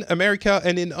in America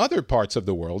and in other parts of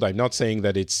the world, I'm not saying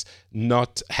that it's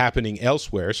not happening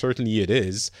elsewhere, certainly it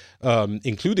is,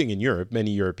 including in Europe,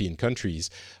 many European countries,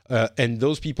 and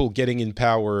those people getting in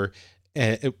power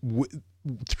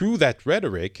through that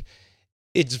rhetoric,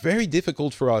 it's very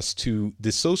difficult for us to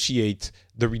dissociate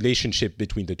the relationship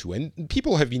between the two. And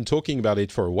people have been talking about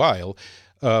it for a while,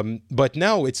 but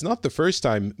now it's not the first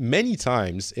time. Many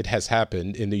times it has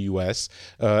happened in the U.S.,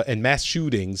 and mass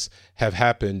shootings have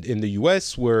happened in the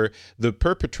U.S. where the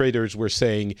perpetrators were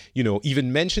saying,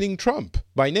 even mentioning Trump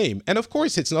by name. And of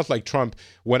course, it's not like Trump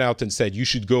went out and said, you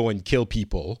should go and kill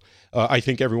people. I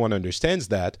think everyone understands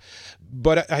that.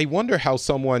 But I wonder how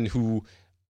someone who...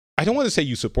 I don't want to say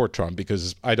you support Trump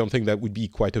because I don't think that would be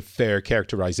quite a fair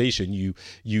characterization. You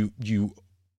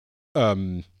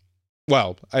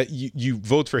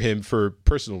vote for him for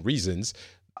personal reasons.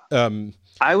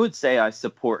 I would say I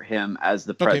support him as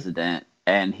the president,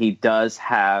 and he does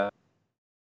have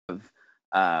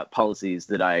policies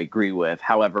that I agree with.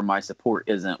 However, my support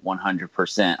isn't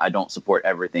 100%. I don't support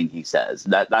everything he says.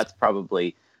 That's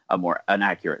probably an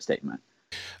accurate statement.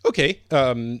 Okay,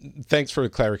 thanks for the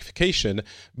clarification.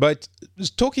 But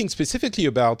talking specifically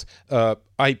about,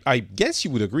 I guess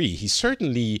you would agree, he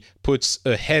certainly puts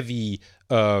a heavy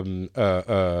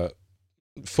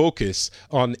focus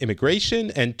on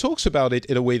immigration and talks about it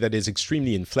in a way that is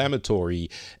extremely inflammatory.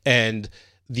 And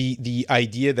the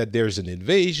idea that there's an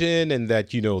invasion and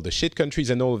that, the shit countries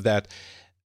and all of that,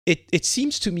 it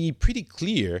seems to me pretty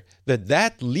clear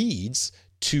that leads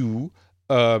to...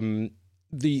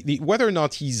 The whether or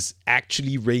not he's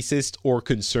actually racist or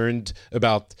concerned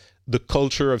about the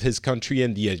culture of his country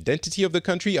and the identity of the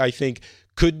country, I think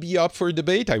could be up for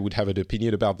debate. I would have an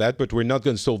opinion about that, but we're not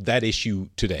going to solve that issue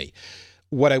today.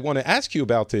 What I want to ask you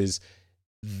about is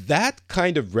that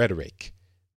kind of rhetoric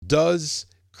does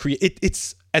create...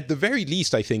 It's at the very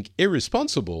least, I think,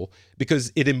 irresponsible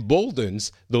because it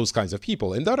emboldens those kinds of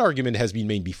people. And that argument has been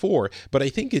made before, but I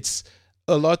think it's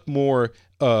a lot more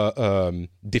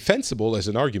defensible as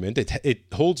an argument. It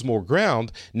holds more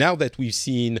ground now that we've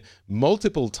seen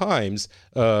multiple times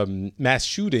mass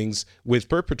shootings with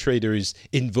perpetrators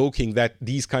invoking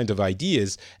these kind of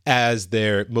ideas as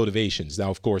their motivations.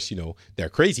 Now, of course, they're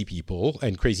crazy people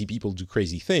and crazy people do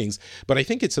crazy things, but I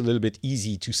think it's a little bit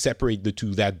easy to separate the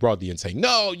two that broadly and say,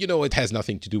 no, it has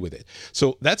nothing to do with it.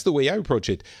 So that's the way I approach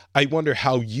it. I wonder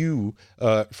how you,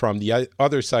 from the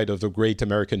other side of the great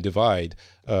American divide,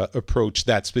 approach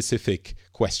that specific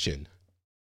question.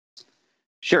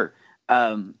 Sure.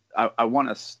 I want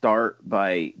to start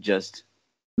by just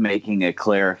making a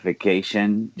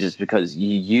clarification, just because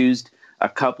you used a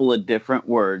couple of different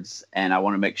words, and I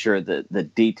want to make sure that the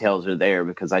details are there,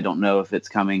 because I don't know if it's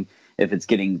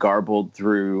getting garbled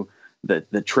through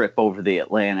the trip over the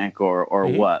Atlantic or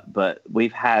what. But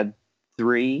we've had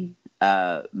 3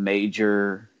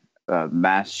 major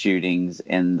mass shootings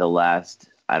in the last,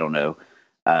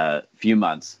 few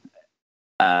months.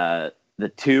 The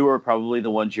 2 are probably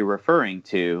the ones you're referring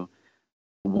to.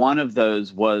 One of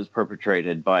those was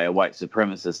perpetrated by a white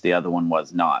supremacist. The other one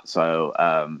was not. So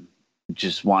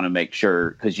just want to make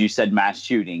sure, because you said mass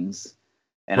shootings,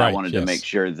 and right, I wanted to make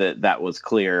sure that was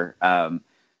clear.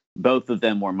 Both of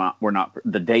them were not.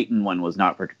 The Dayton one was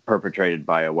not perpetrated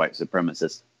by a white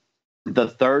supremacist. The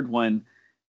third one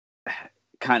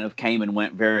kind of came and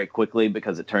went very quickly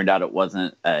because it turned out it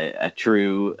wasn't a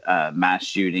true mass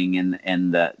shooting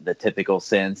in the typical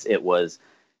sense. It was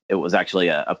actually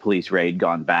a police raid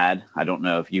gone bad. I don't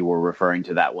know if you were referring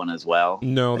to that one as well.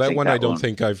 No, that one I don't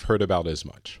think I've heard about as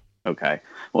much. Okay.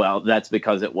 Well, that's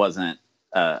because it wasn't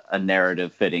a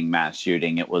narrative-fitting mass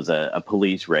shooting. It was a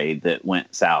police raid that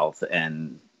went south,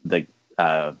 and the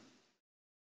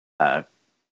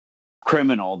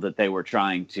criminal that they were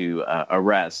trying to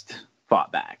arrest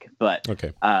fought back. But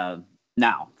okay.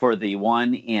 Now, for the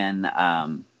one in...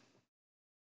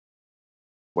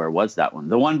 where was that one?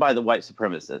 The one by the white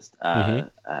supremacist,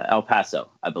 El Paso,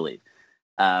 I believe.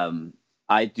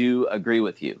 I do agree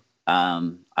with you.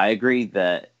 I agree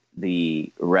that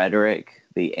the rhetoric,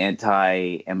 the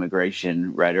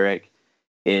anti-immigration rhetoric,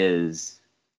 is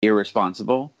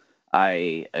irresponsible.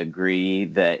 I agree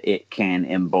that it can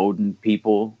embolden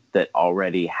people that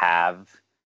already have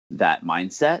that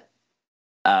mindset.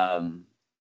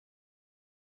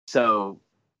 So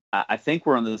I think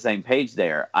we're on the same page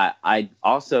there. I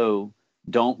also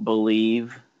don't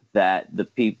believe that the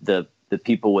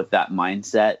people with that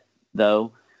mindset,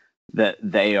 though, that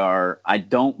they are. I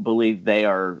don't believe they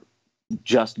are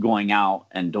just going out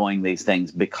and doing these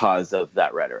things because of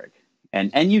that rhetoric.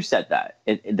 And you said that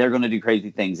they're going to do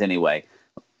crazy things anyway.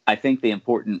 I think the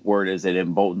important word is it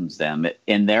emboldens them.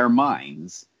 In their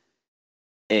minds,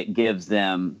 it gives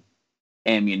them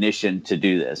ammunition to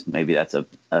do this. Maybe that's a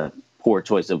poor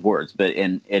choice of words, but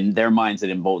in their minds, it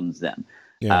emboldens them.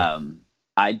 Yeah.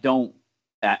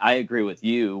 I agree with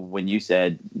you when you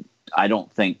said, you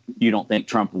don't think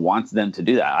Trump wants them to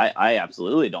do that. I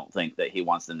absolutely don't think that he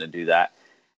wants them to do that.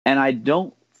 And I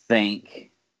don't think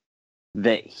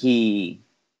that he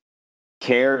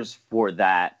cares for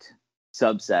that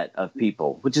subset of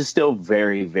people, which is still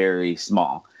very, very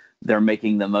small. They're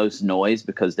making the most noise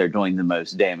because they're doing the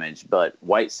most damage. But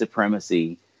white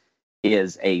supremacy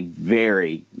is a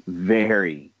very,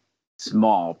 very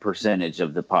small percentage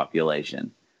of the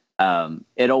population.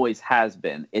 It always has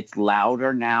been. It's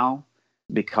louder now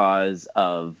because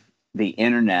of the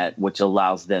internet, which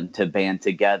allows them to band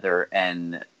together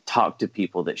and talk to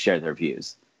people that share their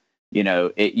views. You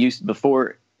know, it used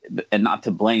before, and not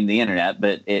to blame the internet,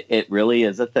 but it really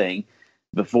is a thing.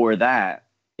 Before that,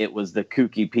 it was the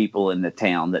kooky people in the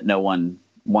town that no one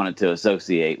wanted to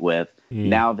associate with.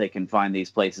 Now they can find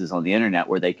these places on the internet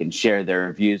where they can share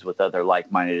their views with other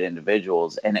like-minded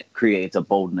individuals, and it creates a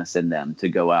boldness in them to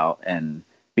go out and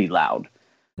be loud.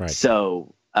 Right.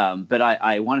 So, but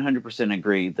I 100%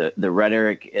 agree that the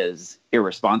rhetoric is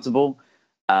irresponsible.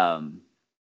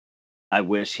 I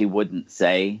wish he wouldn't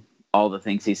say all the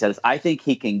things he says. I think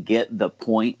he can get the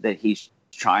point that he's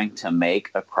trying to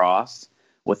make across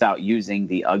without using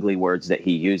the ugly words that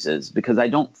he uses, because I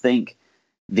don't think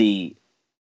the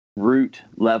root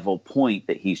level point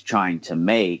that he's trying to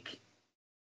make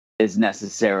is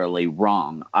necessarily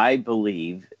wrong. I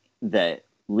believe that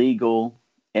legal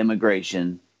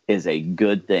immigration is a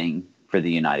good thing for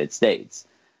the United States.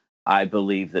 I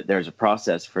believe that there's a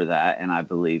process for that, and I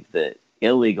believe that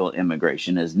illegal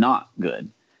immigration is not good.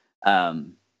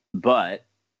 But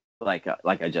like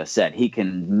I just said, he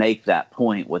can make that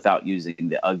point without using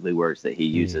the ugly words that he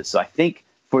uses. So I think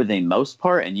for the most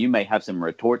part, and you may have some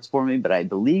retorts for me, but I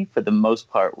believe for the most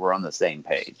part, we're on the same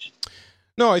page.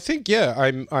 No, I think, yeah,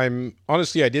 I'm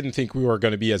honestly, I didn't think we were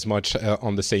going to be as much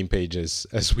on the same page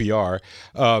as we are.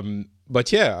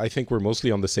 But yeah, I think we're mostly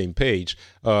on the same page.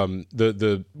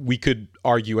 We could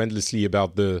argue endlessly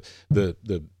about the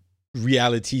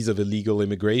realities of illegal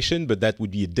immigration, but that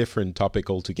would be a different topic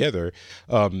altogether.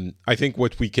 I think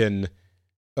what we can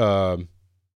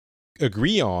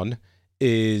agree on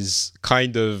is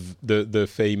kind of the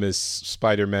famous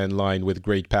Spider-Man line, with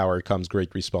great power comes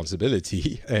great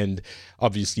responsibility. And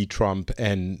obviously Trump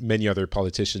and many other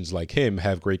politicians like him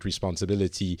have great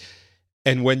responsibility.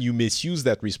 And when you misuse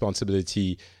that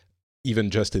responsibility,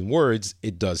 even just in words,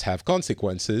 it does have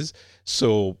consequences.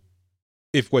 So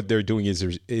if what they're doing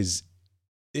is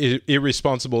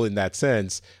irresponsible in that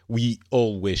sense, we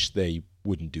all wish they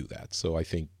wouldn't do that. So I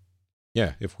think,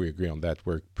 yeah, if we agree on that,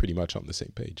 we're pretty much on the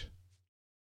same page.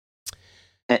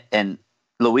 And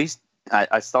Luis,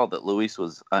 I saw that Luis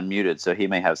was unmuted, so he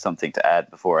may have something to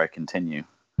add before I continue.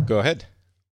 Go ahead.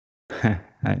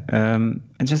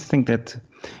 I just think that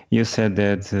you said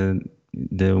that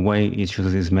the way he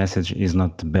chooses his message is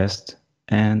not the best,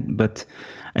 but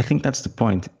I think that's the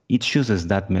point. He chooses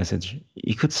that message.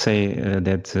 He could say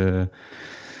that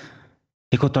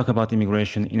he could talk about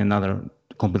immigration in another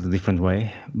completely different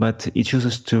way, but he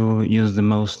chooses to use the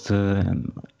most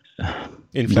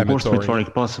inflammatory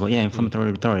rhetoric possible. Yeah,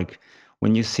 inflammatory rhetoric,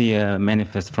 when you see a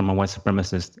manifest from a white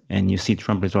supremacist and you see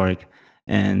Trump rhetoric,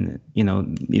 and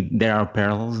there are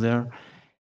parallels there,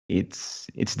 it's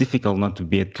difficult not to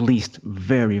be at least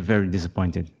very, very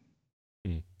disappointed.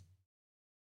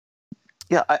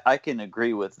 Yeah, I can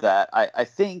agree with that. I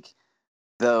think,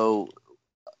 though,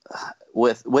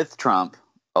 with Trump,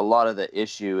 a lot of the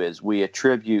issue is we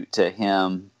attribute to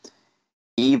him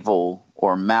evil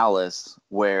or malice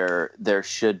where there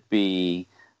should be,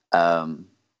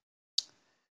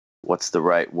 what's the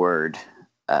right word?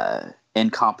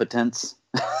 Incompetence.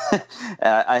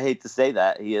 I hate to say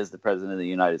that. He is the president of the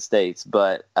United States,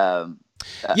 but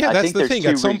yeah, that's the thing.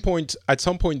 At some point,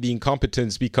 the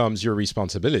incompetence becomes your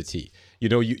responsibility.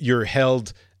 You're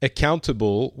held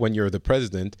accountable when you're the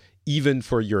president, even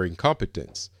for your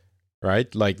incompetence,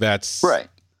 right? Like that's right.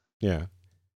 Yeah,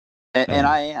 and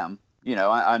I am.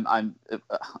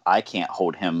 I can't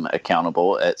hold him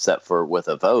accountable except for with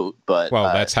a vote. But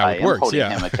that's how it works. I am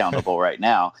holding him accountable right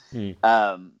now.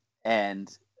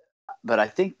 But I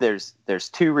think there's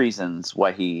two reasons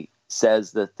why he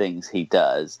says the things he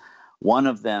does. One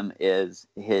of them is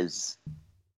his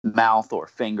mouth or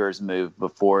fingers move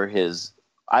before his.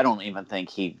 I don't even think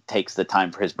he takes the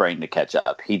time for his brain to catch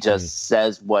up. He just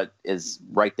says what is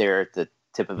right there at the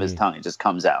tip of his tongue. It just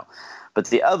comes out. But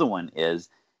the other one is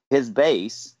his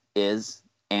base is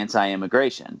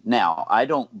anti-immigration. Now, I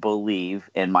don't believe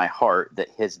in my heart that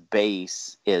his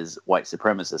base is white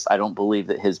supremacist. I don't believe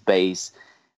that his base,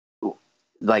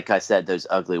 like I said, those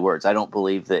ugly words. I don't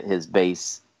believe that his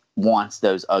base wants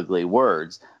those ugly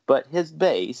words. But his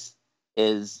base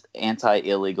is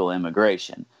anti-illegal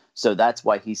immigration. So that's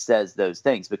why he says those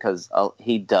things, because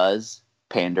he does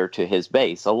pander to his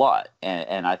base a lot.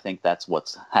 And I think that's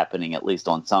what's happening, at least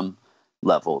on some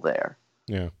level there.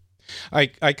 Yeah. I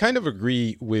kind of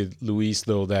agree with Luis,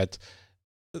 though, that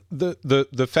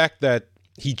the fact that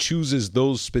he chooses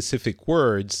those specific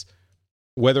words,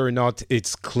 whether or not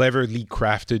it's cleverly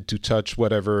crafted to touch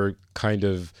whatever kind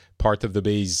of part of the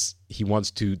base he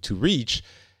wants to reach,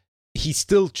 he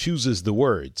still chooses the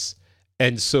words.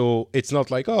 And so it's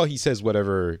not like, he says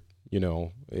whatever,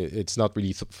 it's not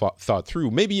really thought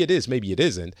through. Maybe it is, maybe it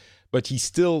isn't, but he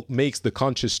still makes the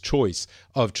conscious choice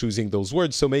of choosing those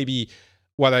words. So maybe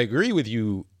while I agree with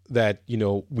you that,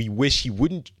 we wish he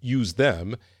wouldn't use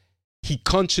them, he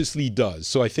consciously does.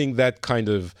 So I think that kind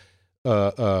of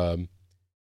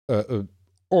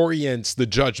orients the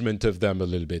judgment of them a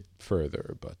little bit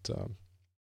further. But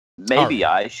maybe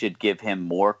I should give him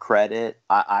more credit.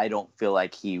 I don't feel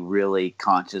like he really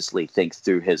consciously thinks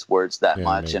through his words that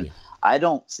much. Maybe. And I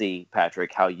don't see,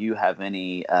 Patrick, how you have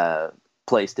any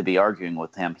place to be arguing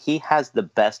with him. He has the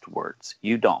best words.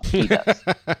 You don't. He does.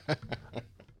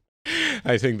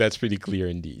 I think that's pretty clear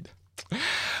indeed.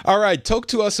 All right, talk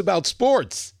to us about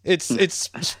sports. It's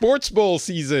sports bowl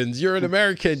seasons. You're an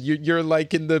American. You're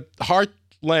like in the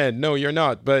heartland. No, you're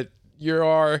not, but you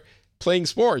are playing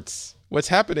sports. What's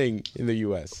happening in the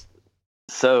U.S.?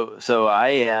 So I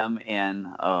am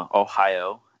in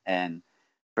Ohio, and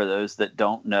for those that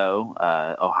don't know,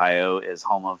 Ohio is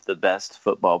home of the best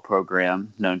football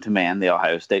program known to man, the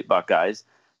Ohio State Buckeyes.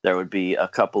 There would be a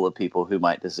couple of people who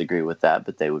might disagree with that,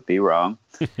 but they would be wrong.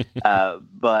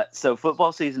 But so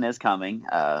football season is coming.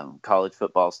 College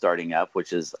football starting up,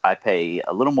 which is, I pay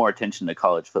a little more attention to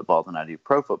college football than I do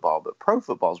pro football, but pro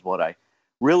football is what I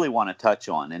really want to touch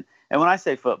on. And when I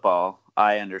say football,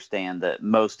 I understand that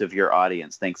most of your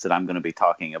audience thinks that I'm going to be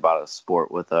talking about a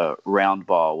sport with a round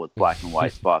ball with black and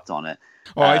white spots on it.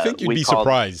 Oh, I think you'd be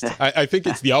surprised. I think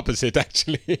it's the opposite,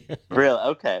 actually. Really?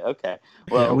 Okay.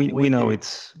 Well, yeah, we know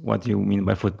it's what you mean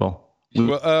by football.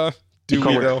 Do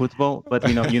we know football? But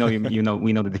we know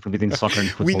the difference between soccer and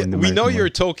football. We know you're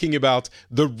talking about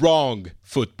the wrong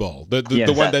football,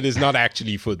 the one that is not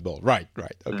actually football. Right.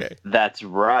 Okay. That's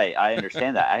right. I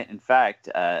understand that. In fact,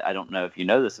 I don't know if you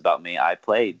know this about me. I'll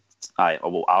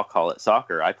call it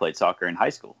soccer. I played soccer in high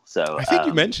school. So I think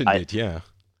you mentioned it. Yeah.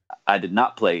 I did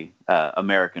not play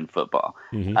American football.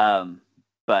 Mm-hmm.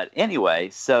 But anyway,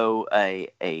 so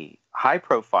a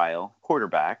high-profile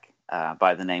quarterback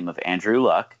by the name of Andrew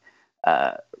Luck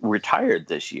retired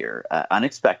this year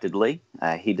unexpectedly.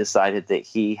 He decided that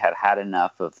he had had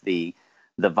enough of the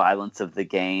violence of the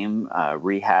game.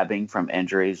 Rehabbing from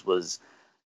injuries was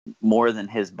more than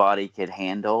his body could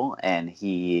handle, and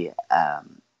he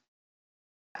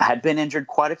had been injured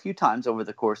quite a few times over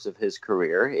the course of his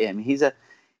career. And he's a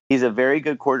very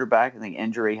good quarterback. I think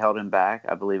injury held him back.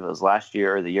 I believe it was last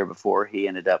year or the year before he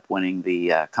ended up winning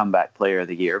the comeback player of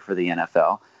the year for the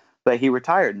NFL. But he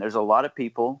retired, and there's a lot of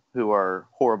people who are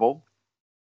horrible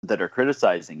that are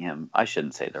criticizing him. I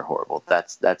shouldn't say they're horrible.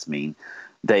 That's mean.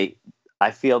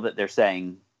 I feel that they're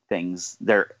saying things,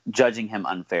 they're judging him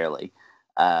unfairly.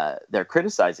 They're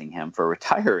criticizing him for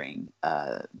retiring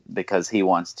because he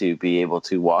wants to be able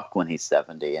to walk when he's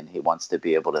 70 and he wants to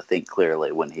be able to think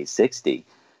clearly when he's 60.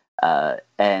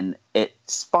 And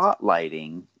it's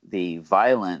spotlighting the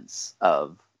violence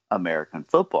of American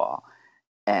football.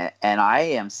 And I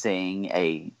am seeing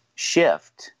a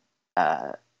shift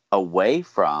away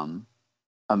from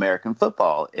American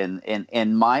football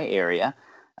in my area.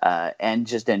 And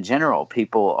just in general,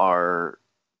 people are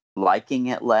liking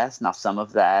it less. Now, some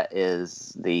of that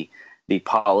is the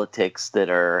politics that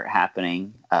are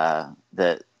happening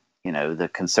that, you know, the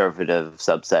conservative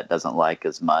subset doesn't like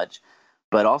as much.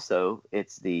 But also,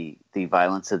 it's the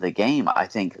violence of the game. I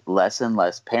think less and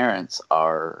less parents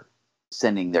are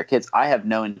sending their kids. I have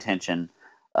no intention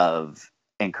of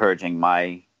encouraging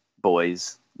my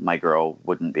boys. My girl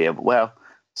wouldn't be able. Well,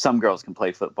 some girls can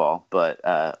play football, but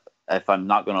if I'm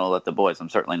not going to let the boys, I'm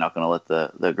certainly not going to let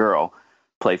the girl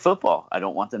play football. I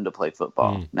don't want them to play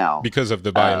football now because of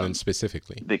the violence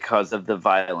specifically. Because of the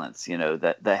violence, you know,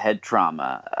 the head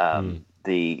trauma,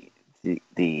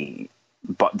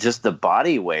 just the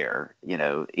body wear, you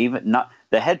know, even not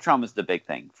the head trauma is the big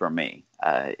thing for me.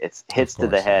 It's hits to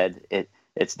the head.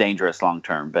 It's dangerous long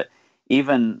term, but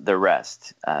even the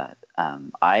rest,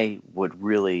 I would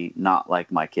really not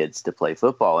like my kids to play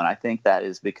football. And I think that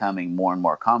is becoming more and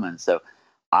more common. So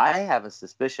I have a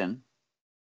suspicion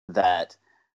that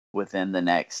within the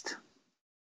next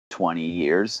 20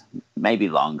 years, maybe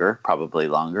longer, probably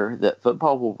longer, that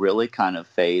football will really kind of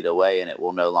fade away and it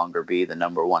will no longer be the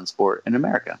number one sport in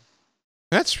America.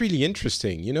 That's really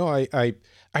interesting. You know, I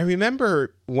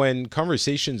remember when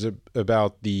conversations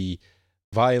about the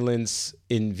violence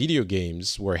in video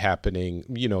games were happening,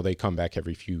 you know, they come back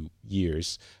every few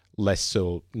years, less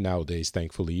so nowadays,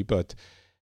 thankfully. But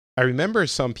I remember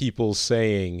some people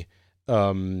saying,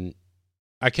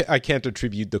 I can't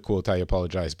attribute the quote, I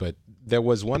apologize, but there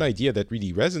was one idea that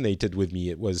really resonated with me.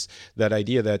 It was that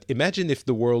idea that imagine if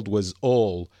the world was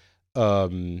all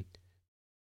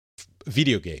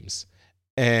video games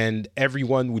and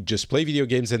everyone would just play video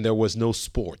games and there was no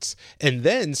sports. And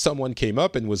then someone came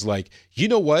up and was like, you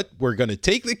know what? We're going to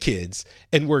take the kids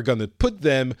and we're going to put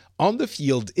them on the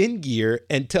field in gear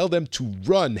and tell them to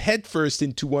run headfirst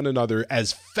into one another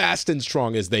as fast and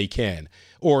strong as they can.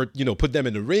 Or, you know, put them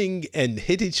in a ring and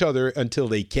hit each other until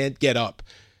they can't get up.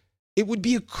 It would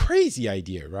be a crazy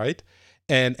idea, right?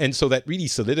 And so that really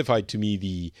solidified to me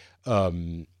the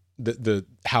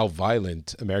how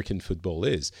violent American football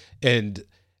is. And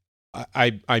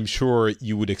I'm sure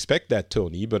you would expect that,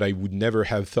 Tony, but I would never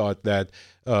have thought that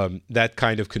that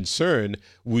kind of concern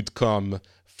would come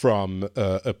from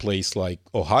a place like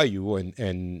Ohio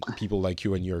and people like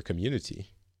you and your community.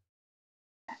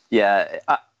 Yeah,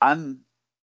 I'm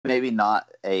maybe not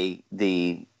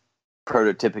the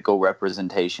prototypical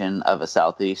representation of a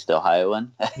Southeast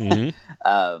Ohioan.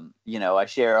 Mm-hmm. You know, I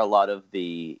share a lot of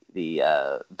the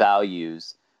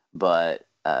values, but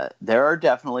there are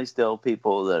definitely still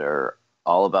people that are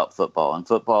all about football, and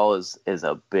football is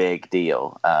a big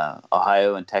deal.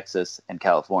 Ohio and Texas and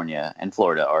California and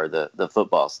Florida are the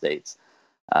football states.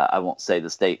 I won't say the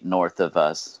state north of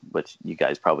us, which you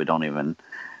guys probably don't even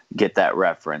get that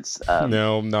reference.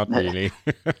 No, not really.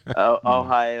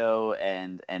 Ohio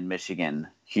and Michigan,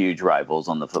 huge rivals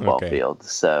on the football field.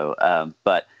 So,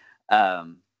 but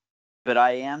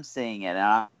I am seeing it,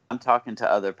 and I'm talking to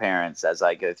other parents as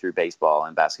I go through baseball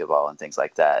and basketball and things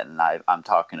like that, and I'm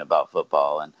talking about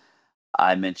football, and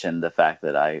I mentioned the fact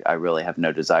that I really have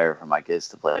no desire for my kids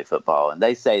to play football, and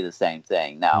they say the same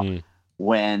thing. Now,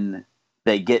 when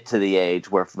they get to the age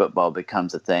where football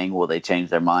becomes a thing, will they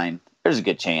change their mind? There's a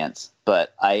good chance,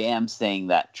 but I am seeing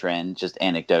that trend just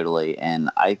anecdotally,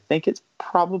 and I think it's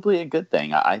probably a good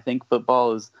thing. I think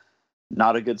football is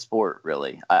not a good sport,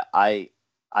 really.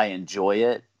 I enjoy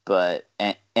it, but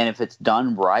and if it's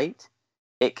done right,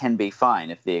 it can be fine.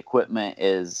 If the equipment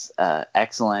is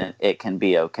excellent, it can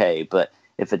be okay. But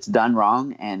if it's done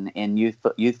wrong, and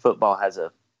youth football has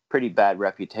a pretty bad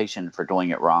reputation for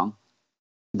doing it wrong.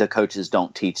 The coaches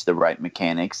don't teach the right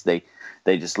mechanics. They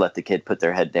just let the kid put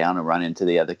their head down and run into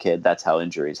the other kid. That's how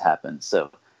injuries happen.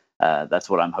 So that's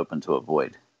what I'm hoping to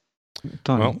avoid.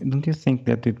 Tony, don't you think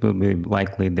that it will be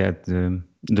likely that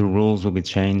the rules will be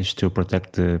changed to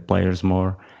protect the players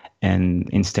more, and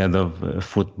instead of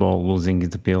football losing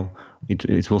its appeal,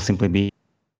 it will simply be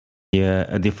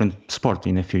a different sport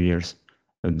in a few years?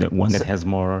 The one that has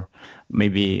more,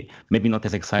 maybe not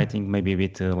as exciting, maybe a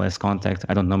bit less contact.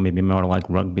 I don't know, maybe more like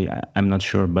rugby. I'm not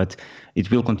sure, but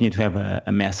it will continue to have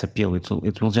a mass appeal.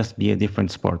 It will just be a different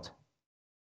sport.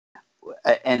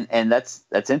 And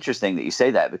that's interesting that you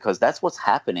say that, because that's what's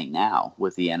happening now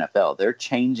with the NFL. They're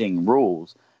changing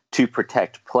rules to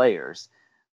protect players.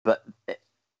 But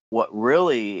what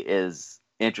really is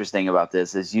interesting about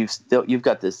this is you've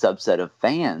got this subset of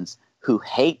fans who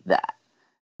hate that.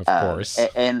 Of course.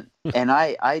 And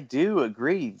I do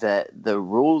agree that the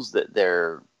rules that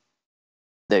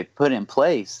they've put in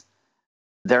place,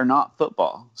 they're not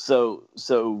football. So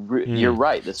you're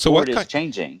right. The sport is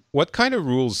changing. What kind of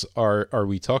rules are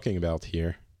we talking about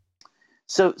here?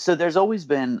 So there's always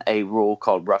been a rule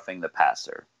called roughing the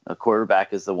passer. A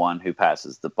quarterback is the one who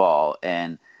passes the ball,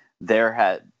 and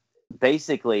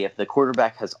basically, if the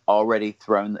quarterback has already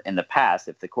thrown in the past,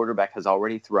 if the quarterback has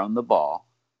already thrown the ball,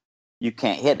 you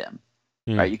can't hit him.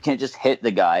 Right? You can't just hit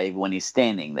the guy when he's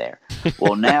standing there.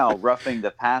 Well, now roughing the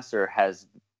passer has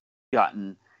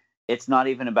gotten. It's not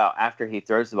even about after he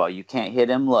throws the ball. You can't hit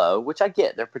him low, which I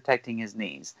get. They're protecting his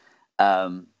knees.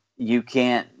 You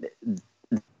can't.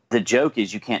 The joke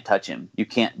is you can't touch him. You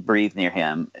can't breathe near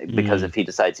him, because if he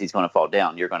decides he's going to fall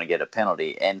down, you're going to get a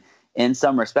penalty. And in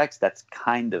some respects, that's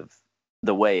kind of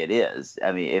the way it is.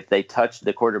 I mean, if they touch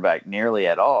the quarterback nearly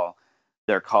at all,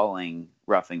 they're calling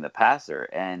roughing the passer.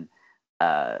 And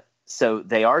so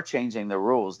they are changing the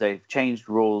rules. They've changed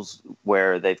rules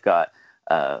where they've got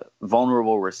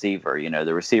vulnerable receiver.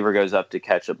 The receiver goes up to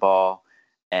catch a ball,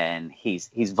 and he's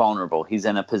vulnerable. He's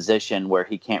in a position where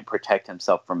he can't protect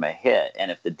himself from a hit.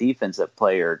 And if the defensive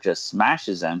player just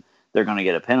smashes him, they're going to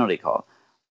get a penalty call.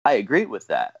 I agree with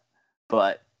that,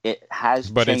 but it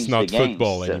has changed the game. But it's not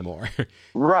football anymore.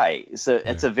 Right. So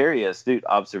it's a very astute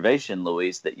observation,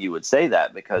 Luis, that you would say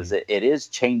that, because it is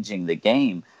changing the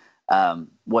game.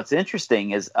 What's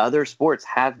interesting is other sports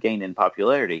have gained in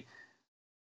popularity.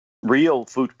 Real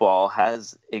football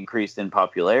has increased in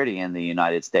popularity in the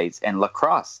United States, and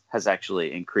lacrosse has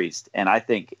actually increased. And I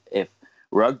think if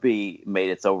rugby made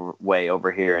its way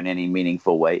over here in any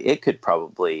meaningful way, it could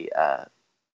probably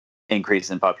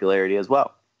increase in popularity as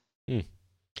well.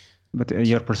 But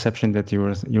your perception that you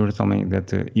were telling me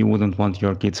that you wouldn't want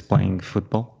your kids playing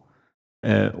football.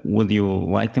 Would you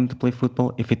like them to play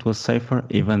football if it was safer,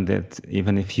 even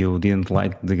if you didn't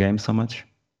like the game so much?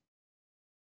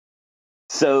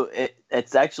 So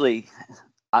it's actually,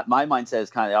 my mindset is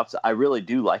kind of the opposite. I really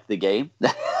do like the game,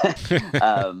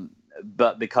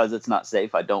 but because it's not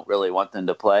safe, I don't really want them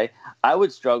to play. I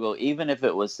would struggle even if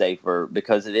it was safer,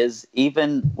 because it is,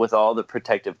 even with all the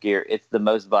protective gear, it's the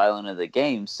most violent of the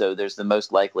game. So there's the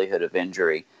most likelihood of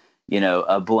injury,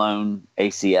 a blown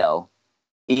ACL.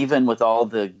 Even with all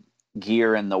the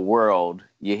gear in the world,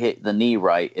 you hit the knee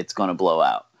right, it's going to blow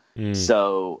out.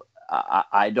 So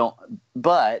I don't,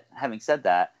 but having said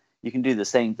that, you can do the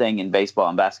same thing in baseball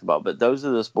and basketball, but those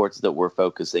are the sports that we're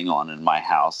focusing on in my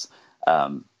house.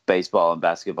 Baseball and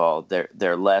basketball,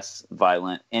 they're less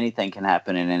violent. Anything can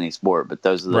happen in any sport, but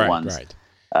those are the ones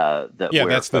that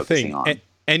we're focusing on.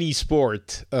 Any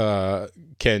sport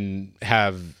can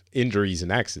have injuries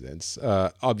and accidents.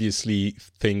 Obviously,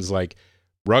 things like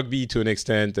rugby to an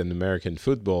extent and American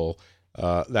football,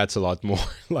 that's a lot more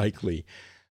likely.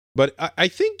 But I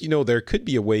think, there could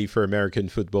be a way for American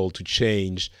football to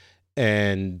change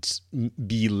and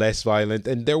be less violent.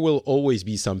 And there will always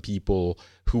be some people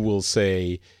who will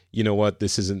say, you know what,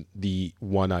 this isn't the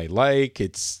one I like.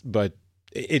 But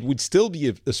it would still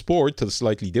be a sport, a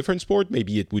slightly different sport.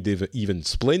 Maybe it would even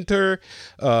splinter.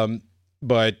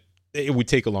 But it would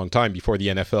take a long time before the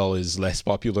NFL is less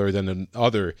popular than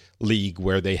another league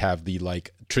where they have the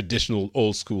traditional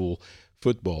old school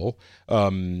football.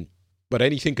 But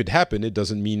anything could happen. It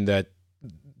doesn't mean that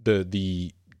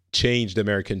the changed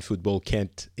American football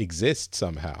can't exist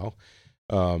somehow.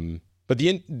 But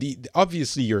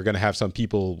obviously you're going to have some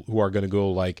people who are going to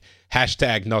go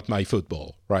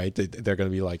 #NotMyFootball, right? They're going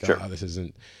to be like, sure. This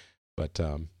isn't. But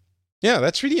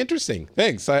that's really interesting.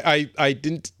 Thanks. I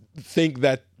didn't think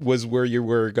that was where you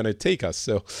were going to take us.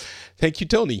 So thank you,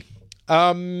 Tony.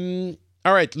 All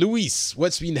right, Luis,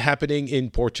 what's been happening in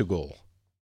Portugal?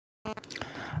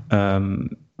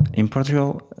 In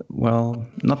Portugal, well,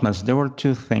 not much. There were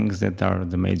two things that are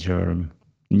the major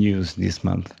news this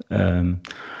month.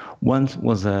 One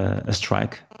was a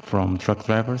strike from truck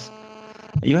drivers.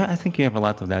 I think you have a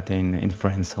lot of that in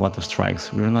France, a lot of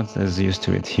strikes. We're not as used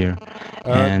to it here.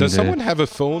 Does someone have a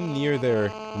phone near their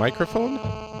microphone?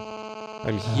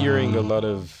 I'm hearing a lot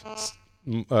of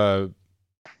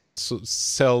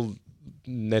cell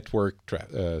network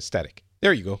static.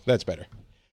 There you go. That's better.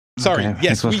 Sorry. Okay,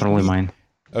 yes, this was probably mine.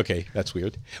 Okay, that's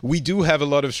weird. We do have a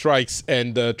lot of strikes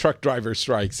and truck driver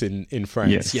strikes in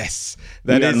France. Yes,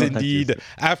 that is indeed.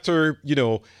 After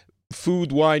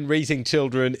food, wine, raising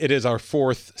children, it is our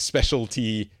fourth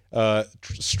specialty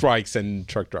strikes and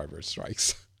truck drivers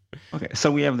strikes. Okay,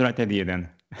 so we have the right idea then.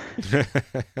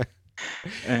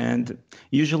 And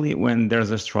usually when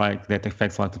there's a strike that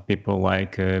affects a lot of people,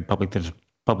 like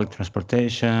public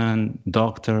transportation,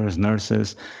 doctors,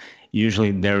 nurses,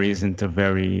 usually there isn't a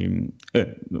very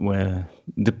well,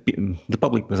 the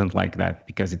public doesn't like that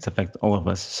because it affects all of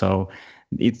us. So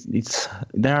it's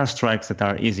there are strikes that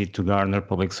are easy to garner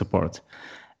public support.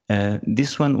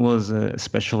 This one was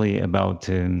especially about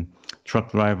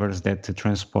truck drivers that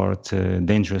transport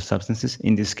dangerous substances.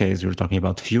 In this case, we're talking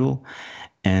about fuel,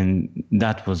 and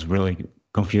that was really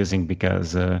confusing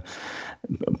because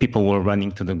people were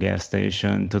running to the gas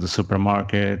station, to the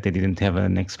supermarket. They didn't have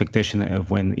an expectation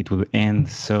of when it would end.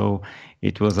 So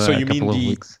it was a couple of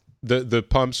weeks. The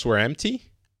pumps were empty?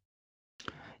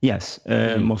 Yes,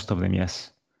 most of them,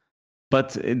 yes.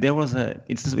 But it was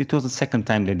the second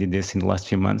time they did this in the last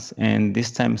few months. And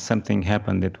this time something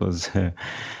happened that was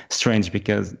strange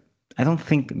because I don't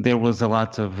think there was a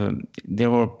lot of,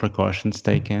 there were precautions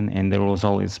taken and there was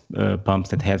always pumps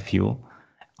that had fuel,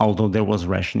 although there was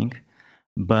rationing.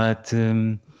 But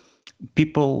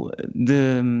people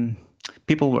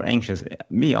were anxious.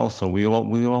 Me also. We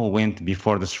all went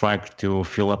before the strike to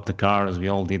fill up the cars. We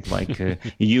all did like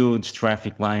huge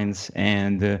traffic lines,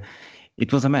 and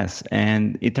it was a mess.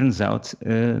 And it turns out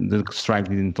the strike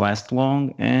didn't last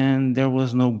long, and there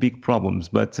was no big problems.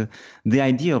 But the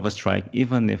idea of a strike,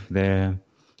 even if there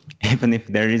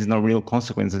is no real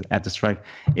consequences at the strike,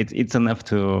 it's enough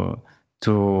to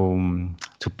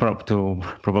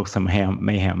provoke some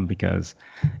mayhem because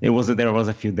there was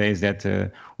a few days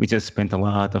that we just spent a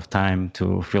lot of time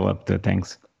to fill up the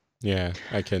tanks. Yeah,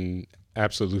 I can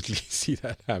absolutely see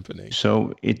that happening.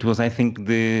 So it was, I think,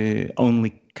 the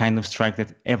only kind of strike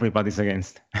that everybody's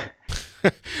against.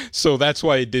 So that's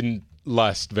why it didn't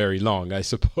last very long, I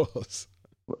suppose.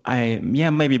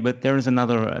 Maybe, but there is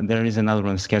another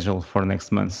one scheduled for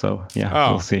next month. So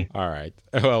we'll see. All right.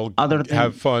 Well,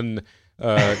 have fun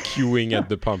queuing at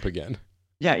the pump again.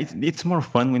 Yeah, it's more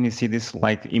fun when you see this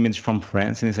like image from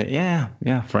France and you say, yeah,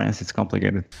 France, it's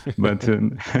complicated, but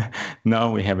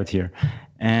now we have it here.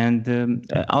 And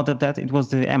out of that, it was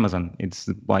the Amazon. It's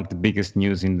like the biggest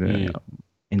news in the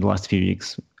last few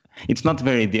weeks. It's not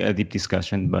very a deep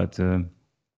discussion, but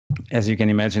as you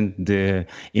can imagine, the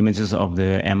images of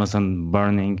the Amazon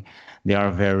burning, they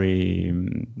are very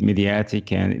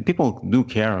mediatic, and people do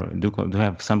care, do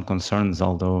have some concerns,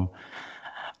 although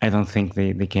I don't think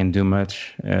they can do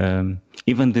much.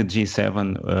 Even the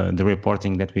G7, the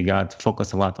reporting that we got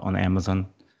focused a lot on Amazon.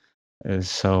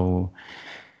 So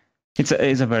it's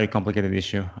a very complicated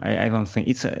issue. I don't think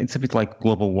it's a bit like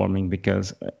global warming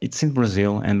because it's in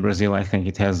Brazil, and Brazil, I think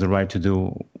it has the right to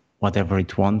do whatever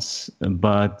it wants.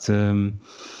 But at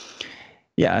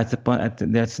the point,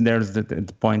 there's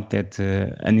the point that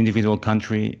an individual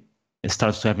country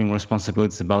starts to having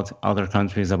responsibilities about other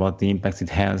countries, about the impact it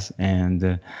has,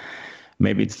 and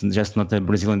maybe it's just not a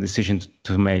Brazilian decision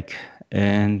to make.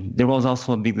 And there was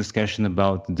also a big discussion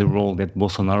about the role that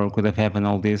Bolsonaro could have had in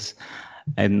all this.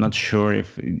 I'm not sure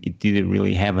if it did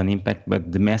really have an impact,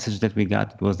 but the message that we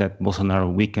got was that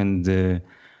Bolsonaro weakened the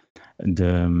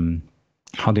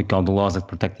how they call the laws that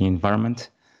protect the environment.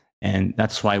 And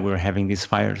that's why we're having these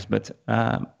fires. But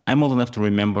I'm old enough to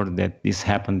remember that this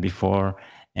happened before,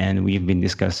 and we've been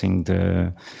discussing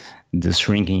the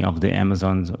shrinking of the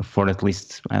Amazon for at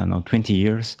least, 20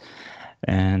 years.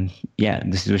 And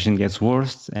the situation gets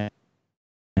worse.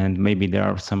 And maybe there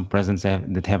are some presidents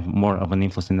that have more of an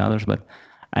influence than others, but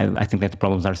I think that the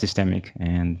problems are systemic.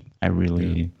 And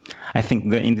I think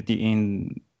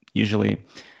usually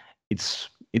it's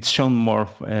shown more.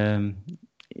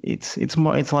 It's a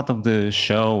lot of the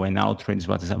show and outrage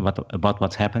about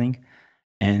what's happening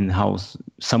and how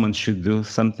someone should do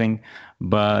something,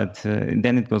 but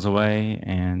then it goes away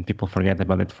and people forget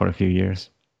about it for a few years.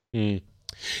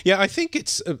 Yeah, I think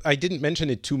it's. I didn't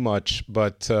mention it too much,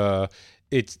 but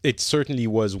it certainly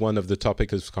was one of the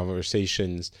topics of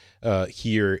conversations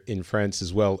here in France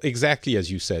as well. Exactly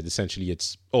as you said. Essentially,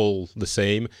 it's all the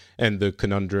same, and the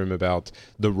conundrum about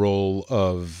the role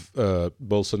of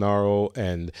Bolsonaro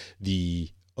and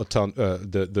the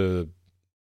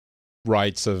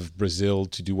rights of Brazil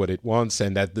to do what it wants,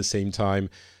 and at the same time,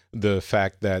 the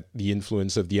fact that the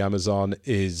influence of the Amazon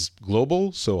is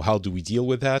global. So how do we deal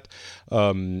with that?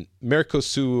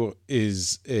 Mercosur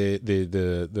is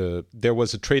there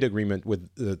was a trade agreement with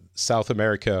South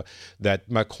America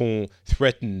that Macron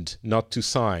threatened not to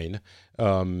sign,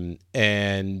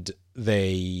 and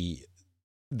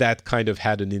that kind of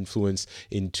had an influence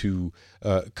into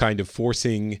kind of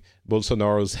forcing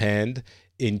Bolsonaro's hand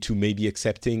into maybe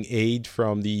accepting aid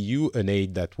from the EU, an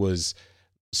aid that was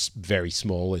very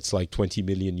small. It's like 20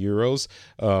 million euros.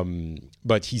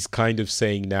 But he's kind of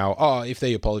saying now, if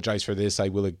they apologize for this, I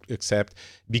will accept,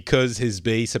 because his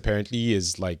base apparently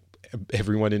is like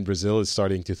everyone in Brazil is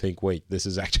starting to think, wait, this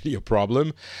is actually a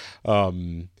problem.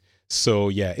 So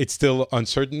yeah, it's still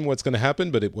uncertain what's going to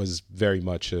happen, but it was very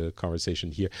much a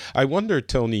conversation here. I wonder,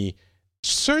 Tony,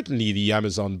 certainly the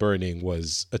Amazon burning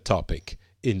was a topic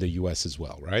in the US as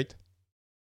well, right?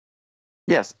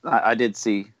 Yes, I did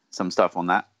see some stuff on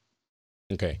that.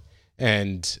 Okay.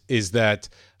 And is that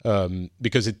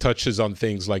because it touches on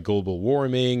things like global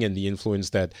warming and the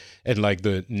influence that, and like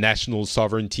the national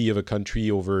sovereignty of a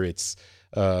country over its,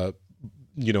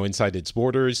 inside its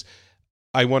borders?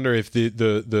 I wonder if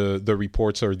the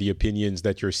reports or the opinions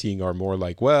that you're seeing are more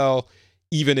like, well,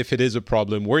 even if it is a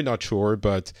problem, we're not sure,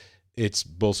 but it's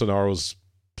Bolsonaro's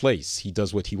place. He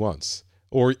does what he wants.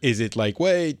 Or is it like,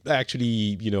 wait,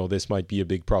 actually, this might be a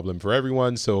big problem for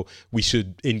everyone, so we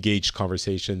should engage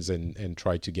conversations and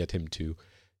try to get him to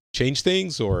change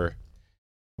things? Or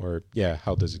yeah,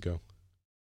 how does it go?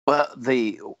 Well,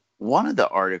 one of the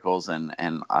articles, and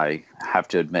I have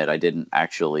to admit, I didn't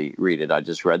actually read it. I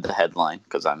just read the headline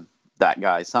because I'm that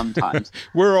guy sometimes.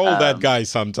 We're all that guy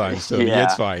sometimes, so yeah.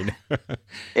 It's fine.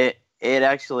 It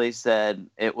actually said,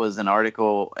 it was an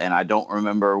article, and I don't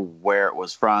remember where it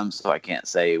was from, so I can't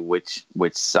say which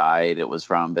side it was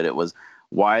from, but it was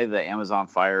why the Amazon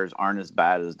fires aren't as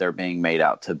bad as they're being made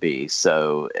out to be.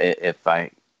 So if I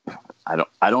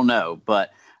don't know, but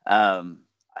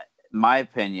my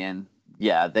opinion,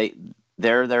 yeah,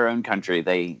 they're their own country.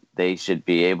 They should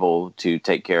be able to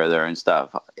take care of their own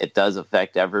stuff. It does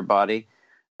affect everybody.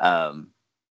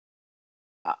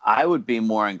 I would be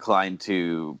more inclined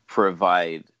to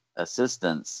provide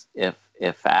assistance if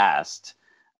asked,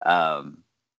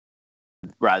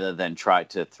 rather than try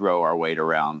to throw our weight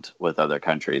around with other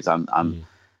countries. I'm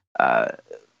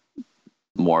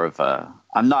more of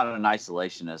I'm not an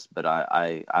isolationist, but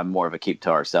I'm more of a keep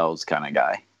to ourselves kind of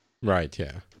guy. Right.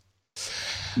 Yeah.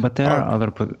 But there are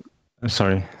other.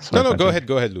 Sorry. No. Go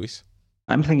ahead, Luis.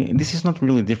 I'm thinking this is not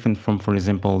really different from, for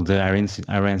example, the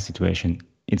Iran situation.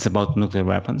 It's about nuclear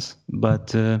weapons,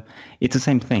 but it's the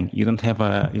same thing. You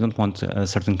don't want a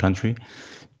certain country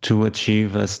to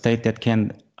achieve a state that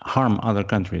can harm other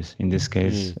countries. In this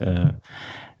case,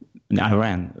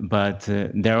 Iran. But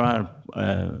there are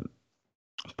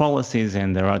policies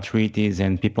and there are treaties,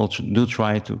 and people do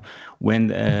try to.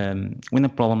 When a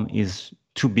problem is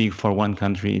too big for one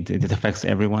country, it affects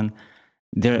everyone.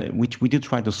 Which we do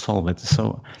try to solve it.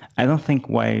 So I don't think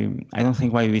why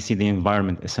we see the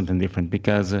environment as something different,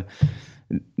 because the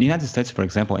United States, for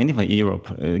example, and even Europe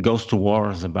goes to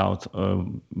wars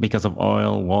because of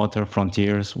oil, water,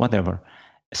 frontiers, whatever.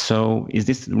 So is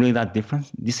this really that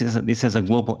different? This has a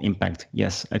global impact.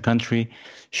 Yes, a country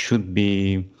should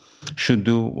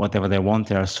do whatever they want.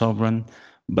 They are sovereign,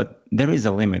 but there is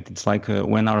a limit. It's like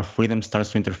when our freedom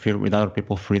starts to interfere with other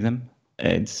people's freedom.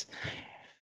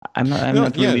 I'm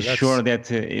not really sure that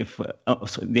if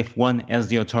one has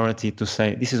the authority to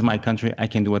say, this is my country, I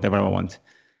can do whatever I want.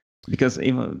 Because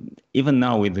even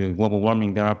now with the global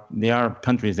warming, there are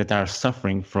countries that are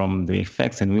suffering from the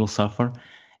effects and will suffer,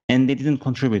 and they didn't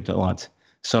contribute a lot.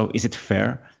 So is it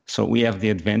fair? So we have the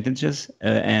advantages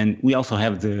and we also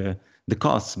have the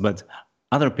costs, but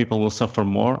other people will suffer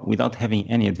more without having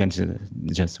any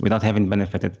advantages, without having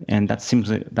benefited. And that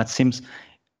seems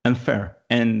unfair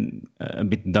and a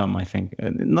bit dumb, I think.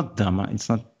 Not dumb, it's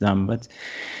not dumb, but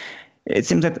it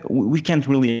seems that we can't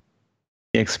really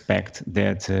expect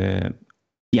that,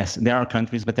 yes, there are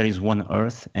countries, but there is one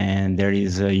Earth and there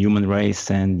is a human race,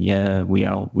 and yeah,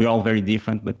 we're all very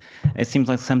different, but it seems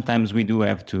like sometimes we do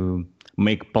have to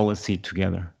make policy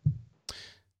together.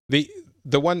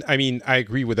 The one, I mean, I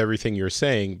agree with everything you're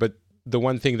saying, but the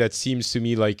one thing that seems to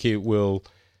me like it will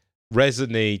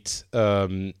resonate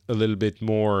a little bit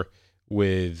more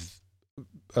with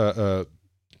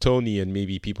Tony and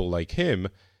maybe people like him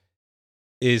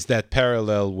is that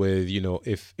parallel with,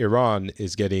 if Iran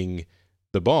is getting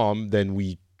the bomb, then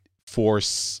we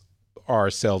force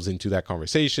ourselves into that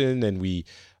conversation and we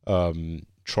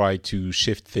try to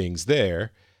shift things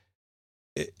there.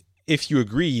 If you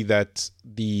agree that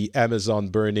the Amazon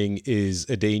burning is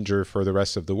a danger for the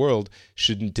rest of the world,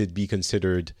 shouldn't it be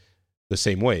considered the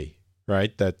same way?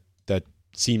 Right, that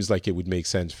seems like it would make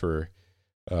sense for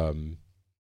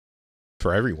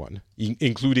everyone,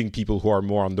 including people who are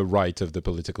more on the right of the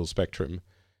political spectrum,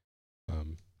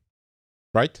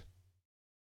 right?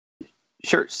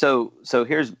 Sure. So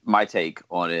here's my take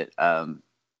on it,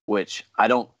 which I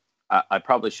don't I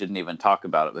probably shouldn't even talk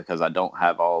about it because I don't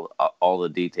have all the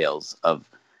details of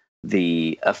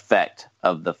the effect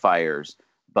of the fires.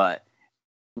 But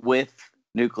with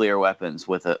nuclear weapons,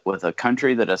 with a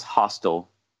country that is hostile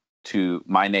to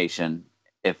my nation,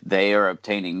 if they are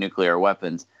obtaining nuclear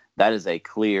weapons, that is a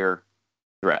clear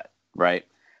threat, right?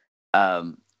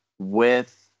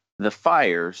 With the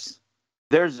fires,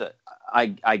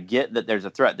 I get that there's a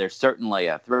threat. There's certainly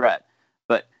a threat,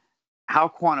 but how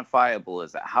quantifiable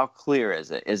is that? How clear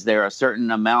is it? Is there a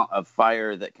certain amount of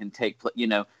fire that can take place?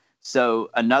 So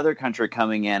another country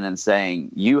coming in and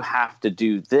saying you have to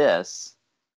do this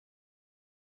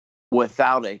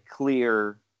without a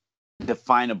clear,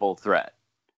 definable threat.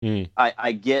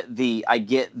 I get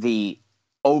the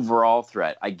overall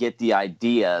threat. I get the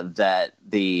idea that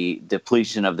the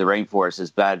depletion of the rainforest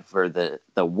is bad for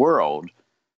the world,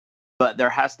 but there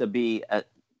has to be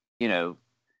you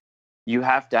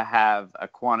have to have a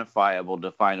quantifiable,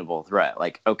 definable threat.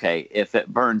 Like, okay, if it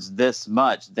burns this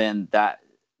much, then that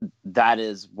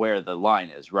is where the line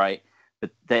is, right?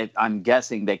 But I'm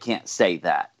guessing they can't say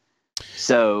that.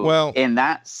 So in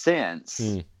that sense,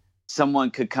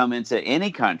 someone could come into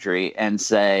any country and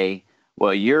say,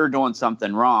 well, you're doing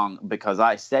something wrong because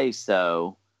I say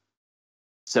so,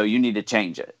 so you need to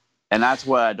change it. And that's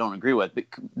what I don't agree with.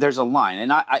 There's a line,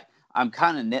 and I'm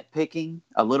kind of nitpicking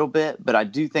a little bit, but I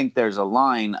do think there's a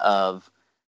line of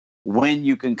when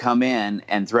you can come in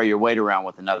and throw your weight around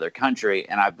with another country.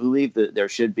 And I believe that there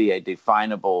should be a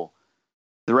definable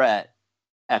threat,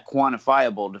 a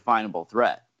quantifiable, definable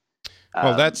threat.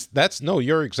 Well, no,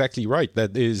 you're exactly right.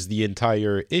 That is the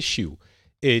entire issue.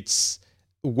 It's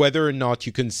whether or not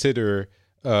you consider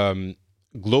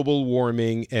global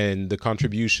warming and the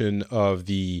contribution of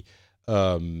the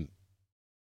burning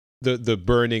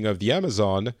of the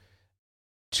Amazon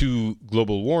to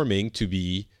global warming to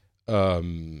be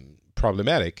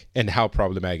problematic, and how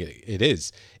problematic it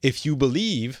is. If you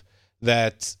believe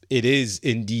that it is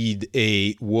indeed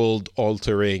a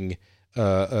world-altering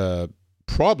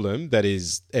problem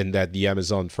and that the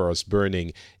Amazon forest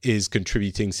burning is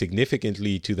contributing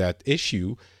significantly to that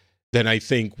issue, then I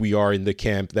think we are in the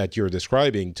camp that you're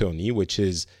describing, Tony, which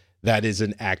is that is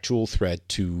an actual threat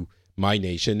to my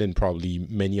nation and probably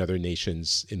many other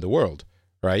nations in the world,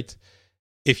 right?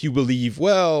 If you believe,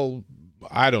 well,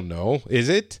 I don't know, is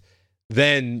it?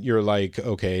 Then you're like,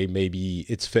 okay, maybe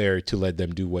it's fair to let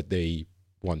them do what they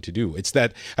want to do. It's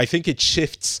that I think it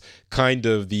shifts kind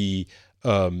of the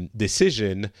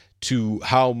decision to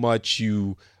how much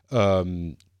you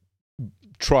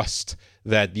trust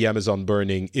that the Amazon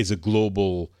burning is a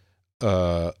global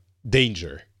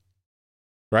danger,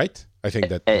 right? I think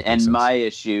that and my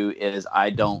issue is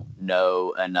I don't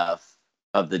know enough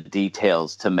of the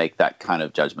details to make that kind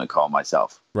of judgment call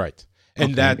myself. Right.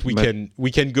 And that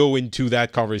we can go into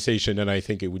that conversation, and I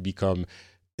think it would become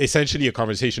essentially a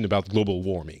conversation about global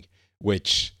warming,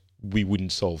 which we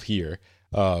wouldn't solve here.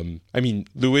 I mean,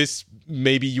 Louis,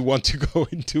 maybe you want to go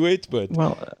into it, but...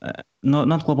 Well, no,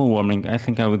 not global warming. I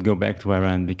think I would go back to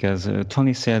Iran because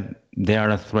Tony said they are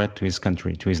a threat to his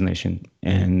country, to his nation,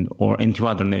 and to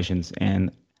other nations. And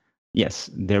yes,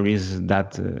 there is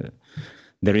that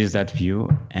view,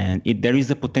 and there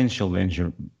is a potential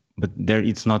danger, but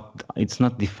it's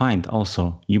not defined.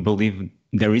 Also, you believe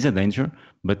there is a danger,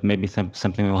 but maybe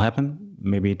something will happen,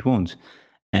 maybe it won't.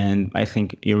 And I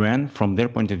think Iran, from their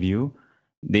point of view,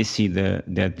 they see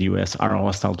that the US are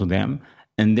hostile to them,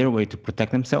 and their way to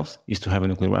protect themselves is to have a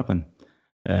nuclear weapon.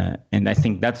 And I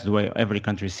think that's the way every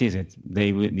country sees it.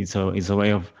 It's a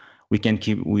way of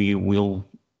we will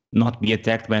not be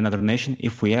attacked by another nation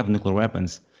if we have nuclear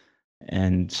weapons.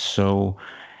 And so,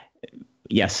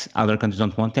 yes, other countries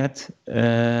don't want that.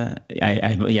 I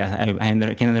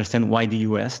can understand why the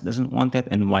US doesn't want that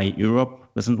and why Europe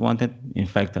doesn't want it. In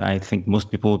fact, I think most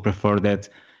people prefer that.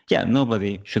 Yeah,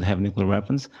 nobody should have nuclear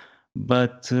weapons,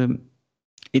 but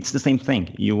it's the same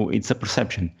thing. It's a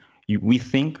perception. We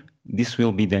think this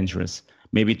will be dangerous.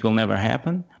 Maybe it will never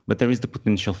happen, but there is the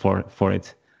potential for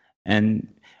it. And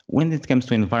when it comes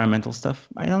to environmental stuff,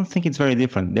 I don't think it's very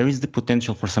different. There is the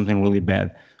potential for something really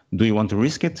bad. Do we want to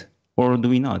risk it or do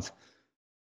we not?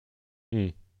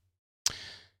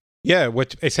 Yeah,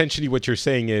 essentially what you're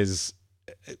saying is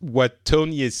what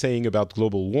Tony is saying about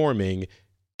global warming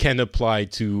can apply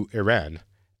to Iran,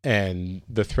 and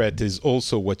the threat is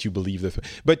also what you believe.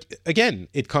 But again,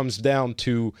 it comes down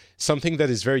to something that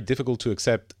is very difficult to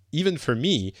accept, even for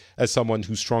me, as someone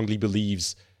who strongly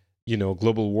believes,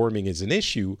 global warming is an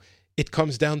issue. It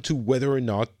comes down to whether or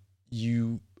not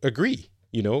you agree.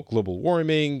 Global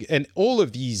warming and all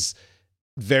of these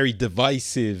very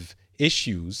divisive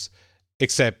issues,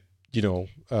 except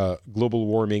global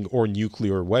warming or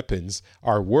nuclear weapons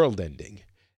are world-ending.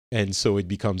 And so it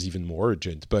becomes even more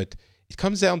urgent. But it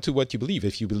comes down to what you believe.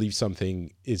 If you believe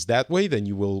something is that way, then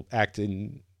you will act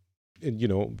with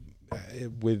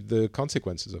the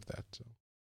consequences of that. So,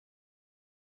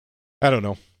 I don't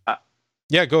know.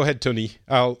 Yeah, go ahead, Tony.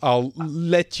 I'll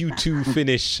let you two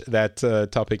finish that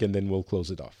topic, and then we'll close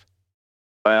it off.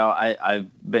 Well, I've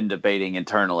been debating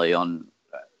internally on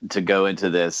to go into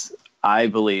this. I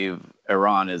believe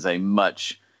Iran is a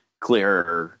much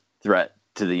clearer threat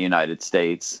to the United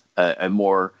States, a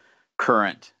more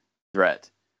current threat.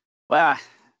 Well,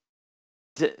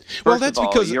 that's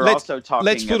because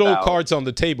let's put all cards on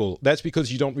the table. That's because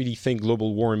you don't really think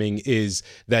global warming is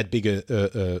that big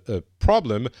a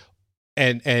problem.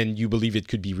 And you believe it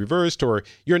could be reversed, or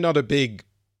you're not a big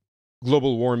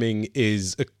global warming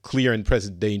is a clear and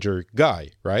present danger guy,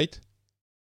 right?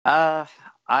 I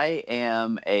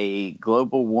am a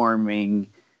global warming,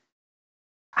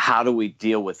 how do we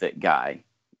deal with it guy.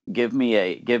 Give me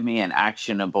an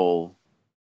actionable,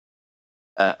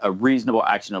 a reasonable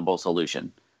actionable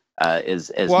solution.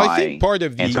 Is I think part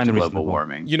of the answer to global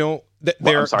warming.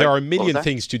 There are a million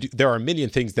things to do. There are a million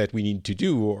things that we need to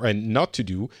do and not to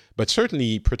do, but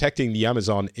certainly protecting the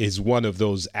Amazon is one of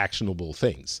those actionable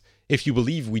things. If you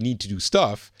believe we need to do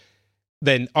stuff,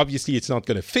 then obviously it's not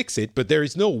going to fix it, but there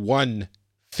is no one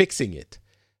fixing it.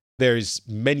 There's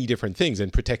many different things,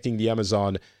 and protecting the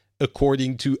Amazon,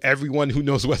 according to everyone who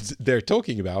knows what they're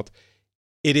talking about,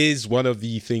 it is one of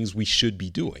the things we should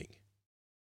be doing.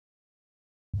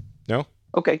 No?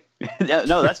 Okay.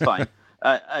 No, that's fine.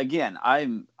 Again,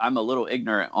 I'm a little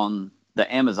ignorant on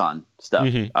the Amazon stuff.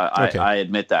 Mm-hmm. Okay. I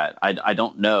admit that. I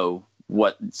don't know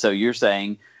what. So you're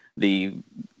saying the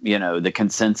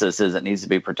consensus is it needs to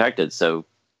be protected. So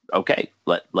okay,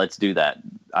 let's do that.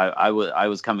 I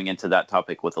was coming into that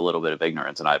topic with a little bit of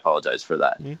ignorance, and I apologize for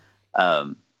that.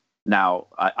 Mm-hmm. Now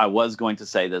I was going to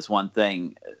say this one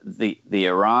thing. The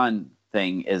Iran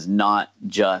thing is not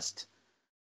just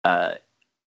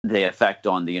the effect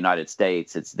on the United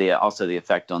States. It's also the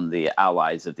effect on the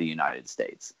allies of the United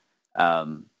States.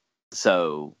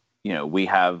 So, we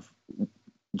have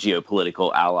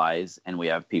geopolitical allies, and we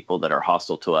have people that are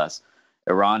hostile to us.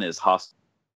 Iran is hostile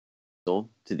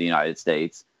to the United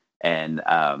States and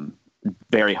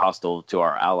very hostile to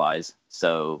our allies.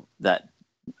 So that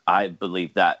I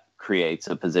believe that creates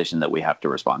a position that we have to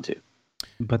respond to.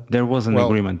 But there was an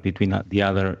agreement between the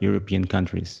other European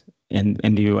countries and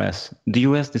the US. The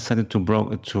US decided to abandon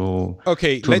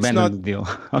the deal.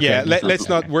 Okay. Yeah, let's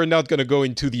not. We're not going to go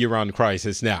into the Iran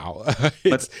crisis now.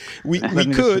 We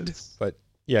could, but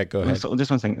yeah, go ahead. So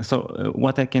just one thing. So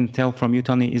what I can tell from you,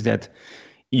 Tony, is that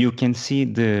you can see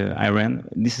the Iran.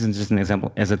 This is just an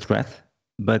example as a threat,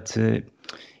 but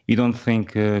you don't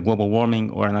think global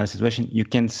warming or another situation. You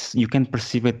can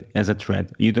perceive it as a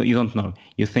threat. You don't know.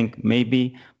 You think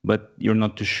maybe, but you're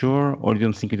not too sure, or you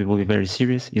don't think it will be very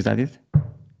serious. Is that it?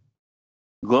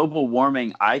 Global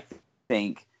warming, I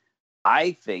think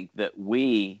that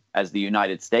we, as the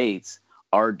United States,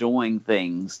 are doing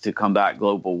things to combat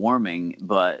global warming,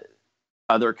 but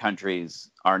other countries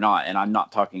are not. And I'm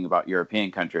not talking about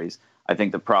European countries. I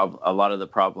think a lot of the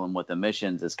problem with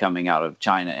emissions is coming out of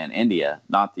China and India,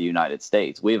 not the United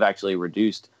States. We've actually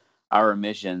reduced our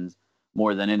emissions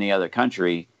more than any other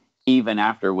country, even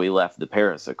after we left the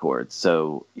Paris Accords.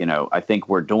 So, I think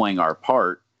we're doing our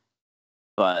part,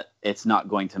 but it's not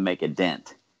going to make a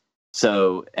dent.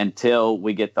 So until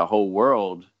we get the whole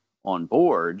world on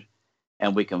board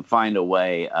and we can find a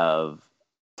way of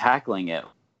tackling it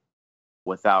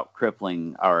without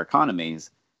crippling our economies,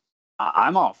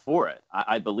 I'm all for it.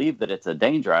 I believe that it's a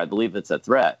danger. I believe it's a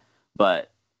threat,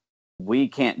 but we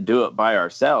can't do it by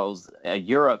ourselves.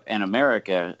 Europe and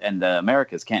America and the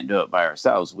Americas can't do it by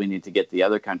ourselves. We need to get the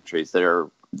other countries that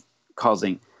are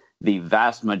causing the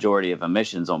vast majority of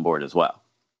emissions on board as well.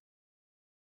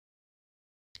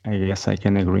 I guess I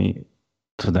can agree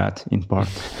to that in part.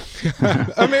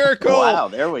 A miracle! Wow,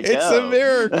 there we go. It's a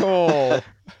miracle.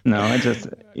 No, I just,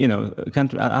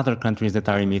 other countries that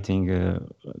are emitting,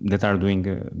 that are doing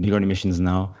bigger emissions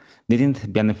now, they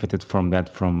didn't benefited from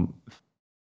that from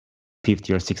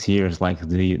 50 or 60 years, like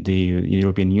the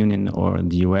European Union or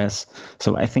the US.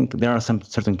 So I think there are some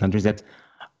certain countries that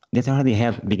already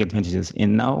have big advantages.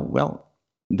 And now,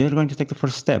 they're going to take the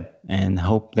first step and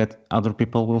hope that other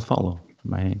people will follow.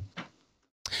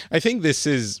 I think that's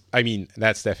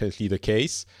definitely the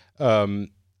case.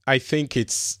 I think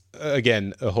it's,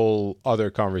 again, a whole other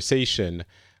conversation.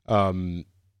 I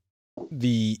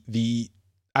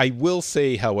will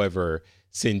say, however,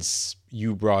 since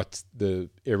you brought the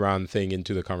Iran thing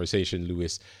into the conversation,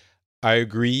 Louis, I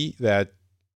agree that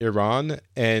Iran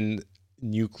and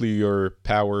nuclear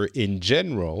power in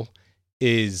general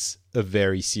is a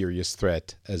very serious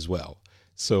threat as well.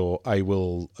 So I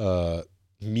will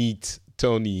meet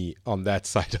Tony on that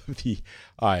side of the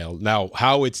aisle. Now,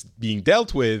 how it's being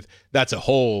dealt with, that's a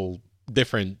whole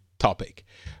different topic.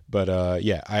 But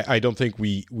yeah, I don't think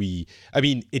I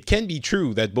mean, it can be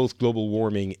true that both global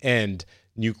warming and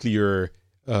nuclear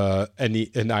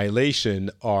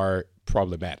annihilation are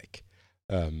problematic.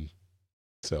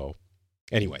 So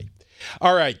anyway,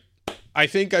 all right. I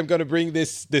think I'm going to bring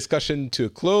this discussion to a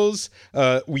close.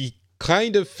 We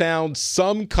kind of found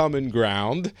some common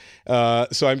ground,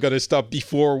 so I'm going to stop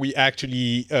before we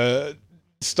actually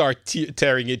start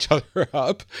tearing each other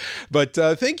up. But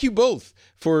thank you both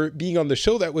for being on the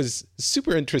show. That was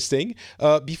super interesting.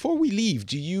 Before we leave,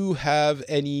 do you have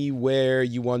anywhere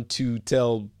you want to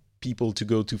tell people to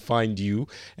go to find you?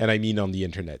 And I mean on the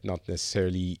internet, not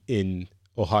necessarily in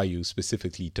Ohio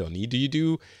specifically, Tony. Do you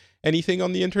do anything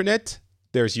on the internet?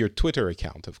 There's your Twitter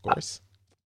account, of course.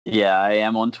 Yeah, I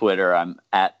am on Twitter. I'm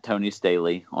at Tony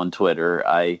Staley on Twitter.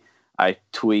 I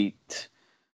tweet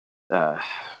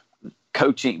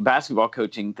coaching, basketball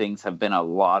coaching things have been a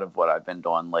lot of what I've been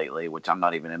doing lately, which I'm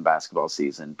not even in basketball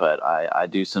season, but I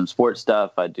do some sports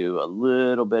stuff. I do a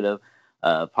little bit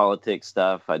of politics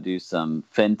stuff. I do some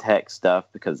fintech stuff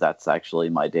because that's actually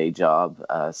my day job.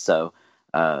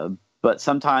 But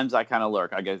sometimes I kind of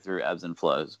lurk. I go through ebbs and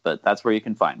flows, but that's where you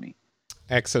can find me.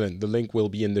 Excellent. The link will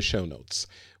be in the show notes.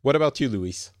 What about you,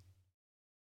 Luis?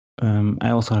 I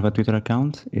also have a Twitter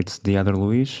account. It's the other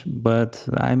Luis, but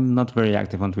I'm not very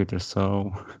active on Twitter,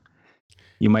 so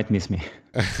you might miss me.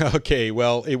 Okay,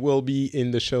 well, it will be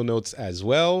in the show notes as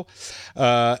well.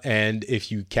 And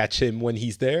if you catch him when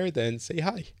he's there, then say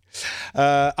hi.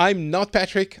 I'm not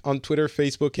Patrick on Twitter,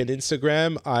 Facebook, and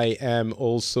Instagram. I am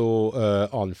also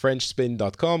on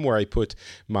FrenchSpin.com, where I put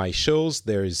my shows.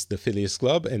 There's the Phileas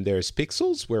Club, and there's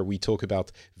Pixels, where we talk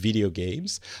about video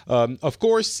games. Of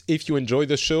course, if you enjoy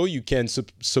the show, you can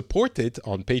support it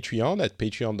on Patreon at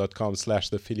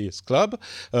patreon.com/the Phileas Club.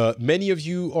 Many of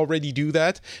you already do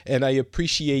that, and I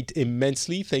appreciate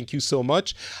immensely. Thank you so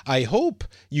much. I hope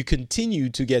you continue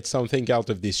to get something out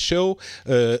of this show,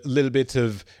 a little bit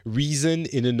of reason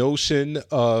in an ocean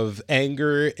of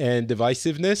anger and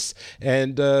divisiveness,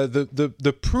 and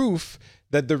the proof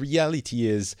that the reality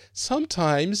is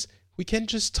sometimes we can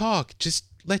just talk. Just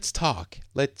let's talk.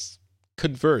 Let's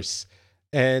converse.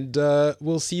 And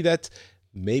we'll see that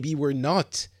maybe we're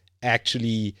not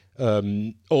actually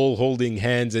all holding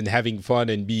hands and having fun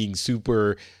and being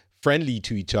super friendly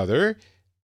to each other,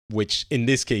 which in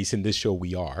this case, in this show,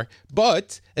 we are.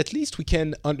 But at least we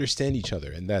can understand each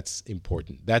other, and that's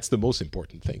important. That's the most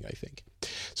important thing, I think.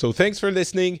 So thanks for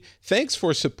listening. Thanks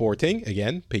for supporting.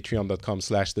 Again,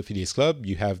 patreon.com/the Phileas Club.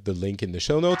 You have the link in the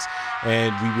show notes,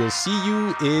 and we will see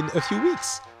you in a few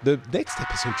weeks. The next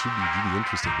episode should be really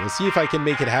interesting. We'll see if I can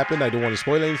make it happen. I don't want to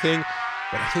spoil anything,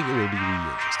 but I think it will be really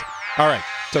interesting. All right.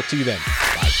 Talk to you then.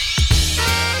 Bye.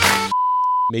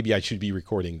 Maybe I should be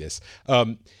recording this.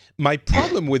 My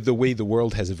problem with the way the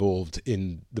world has evolved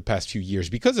in the past few years,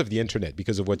 because of the internet,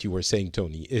 because of what you were saying,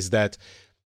 Tony, is that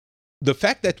the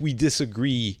fact that we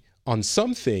disagree on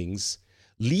some things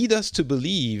lead us to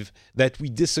believe that we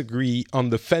disagree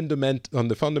on the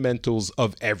fundamentals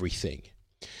of everything.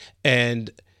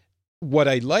 And what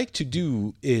I like to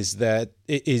do is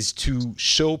to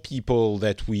show people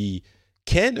that we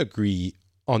can agree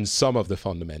on some of the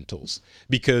fundamentals,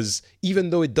 because even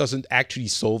though it doesn't actually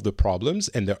solve the problems,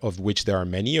 and of which there are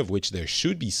many, of which there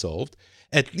should be solved,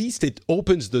 at least it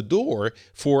opens the door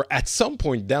for, at some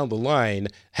point down the line,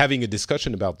 having a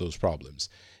discussion about those problems.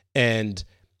 And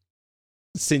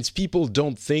since people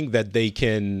don't think that they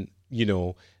can,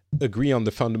 agree on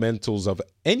the fundamentals of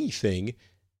anything,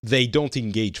 they don't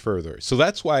engage further. So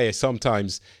that's why I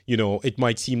sometimes, it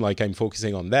might seem like I'm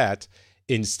focusing on that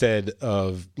instead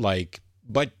of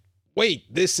but wait,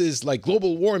 this is like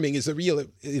global warming is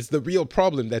the real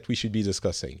problem that we should be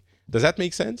discussing. Does that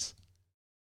make sense?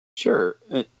 Sure.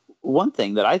 One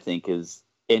thing that I think is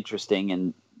interesting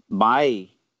in my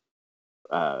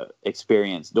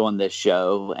experience doing this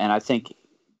show, and I think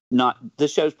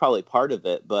this show's probably part of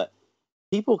it, but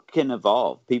people can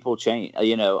evolve, people change.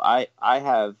 I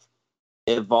have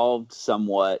evolved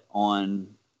somewhat on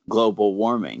global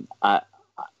warming.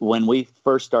 When we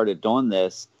first started doing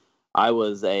this, I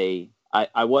was a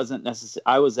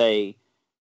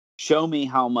show me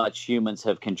how much humans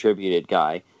have contributed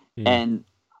guy. Mm. And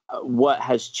what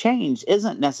has changed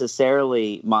isn't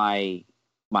necessarily my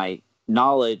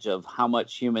knowledge of how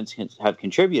much humans have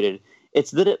contributed.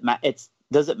 It's that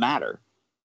does it matter?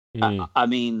 Mm. I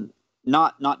mean,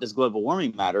 not does global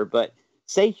warming matter, but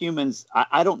say humans,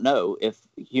 I don't know if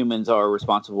humans are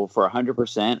responsible for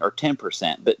 100% or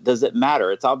 10%, but does it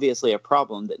matter? It's obviously a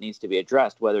problem that needs to be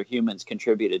addressed, whether humans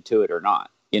contributed to it or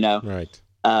not, Right.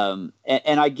 And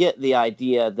I get the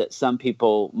idea that some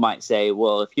people might say,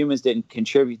 well, if humans didn't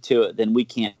contribute to it, then we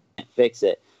can't fix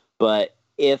it. But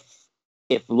if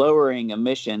lowering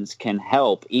emissions can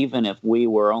help, even if we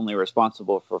were only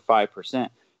responsible for 5%,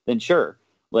 then sure,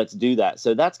 let's do that.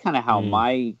 So that's kind of how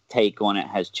my take on it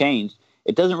has changed.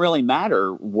 It doesn't really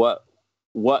matter what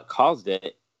caused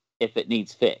it if it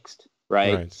needs fixed,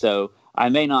 right? So I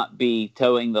may not be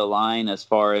towing the line as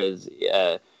far as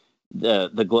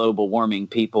the global warming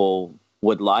people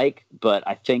would like, but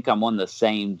I think I'm on the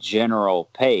same general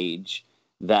page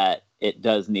that it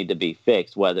does need to be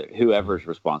fixed, whether whoever's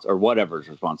responsible or whatever's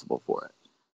responsible for it.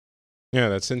 Yeah,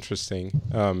 that's interesting.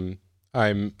 And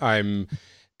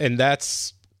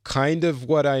that's kind of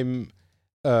what I'm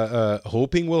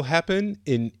hoping will happen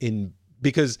in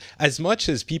because as much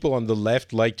as people on the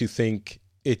left like to think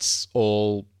it's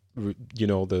all,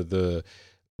 the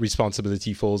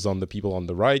responsibility falls on the people on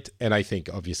the right, and I think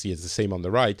obviously it's the same on the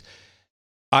right,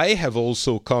 I have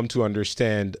also come to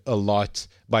understand a lot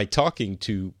by talking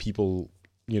to people,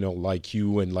 like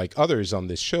you and like others on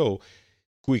this show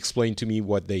who explain to me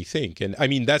what they think. And I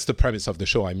mean, that's the premise of the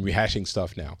show. I'm rehashing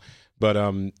stuff now, but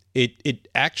it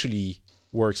actually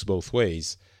works both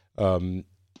ways. And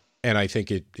I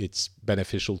think it's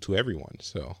beneficial to everyone.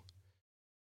 So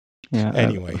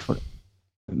anyway.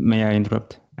 May I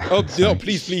interrupt? Oh, no,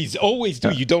 please. Always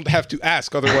do. You don't have to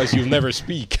ask, otherwise you'll never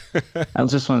speak. I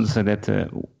just wanted to say that,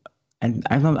 and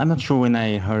I'm not sure when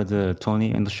I heard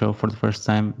Tony in the show for the first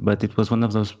time, but it was one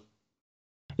of those.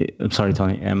 I'm sorry,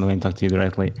 Tony. I'm going to talk to you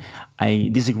directly. I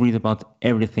disagreed about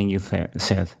everything you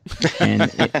said,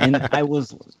 and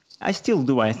I still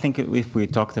do. I think if we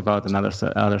talked about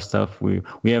other stuff, we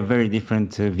have very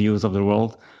different views of the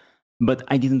world. But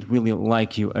I didn't really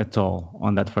like you at all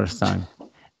on that first time.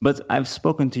 But I've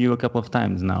spoken to you a couple of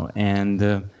times now,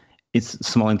 and it's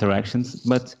small interactions.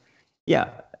 But yeah,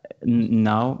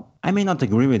 now I may not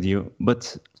agree with you,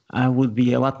 but I would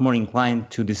be a lot more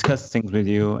inclined to discuss things with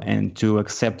you and to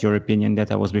accept your opinion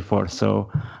that I was before.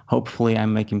 So hopefully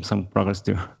I'm making some progress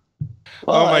too.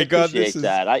 Well, oh my God, this is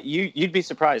that. You'd be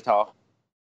surprised how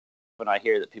when I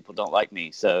hear that people don't like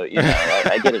me. So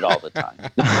I get it all the time.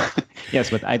 Yes,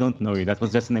 but I don't know you. That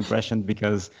was just an impression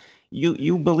because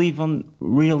you believe on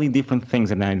really different things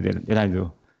than I do,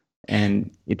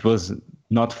 and it was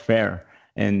not fair.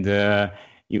 And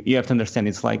you have to understand,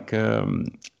 it's like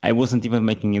I wasn't even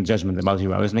making a judgment about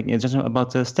you. I was making a judgment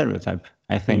about a stereotype,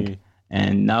 I think.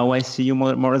 And now I see you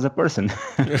more as a person.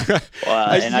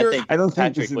 And I don't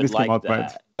think Patrick would like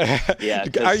that. Yeah.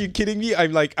 Are you kidding me?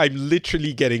 I'm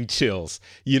literally getting chills.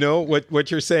 You know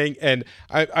what you're saying, and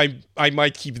I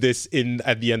might keep this in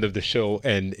at the end of the show.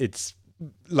 And it's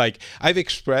like I've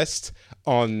expressed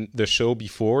on the show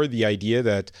before the idea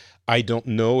that I don't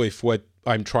know if what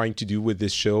I'm trying to do with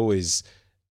this show is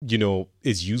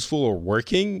useful or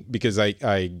working, because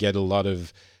I get a lot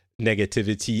of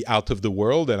negativity out of the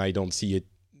world and I don't see it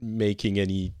making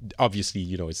any, obviously,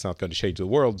 it's not going to change the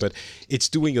world, but it's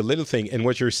doing a little thing. And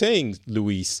what you're saying,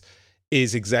 Luis,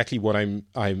 is exactly what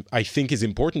I think is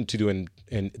important to do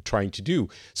and trying to do.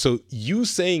 So you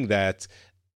saying that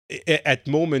at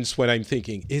moments when I'm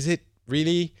thinking, is it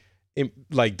really,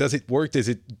 like, does it work? Is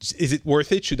it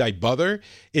worth it? Should I bother?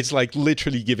 It's like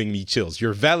literally giving me chills.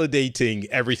 You're validating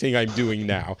everything I'm doing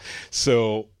now.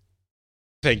 So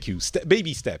thank you.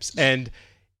 Baby steps. And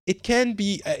it can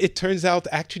be, it turns out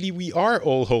actually we are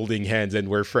all holding hands and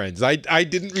we're friends. I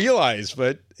didn't realize,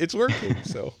 but it's working.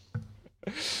 So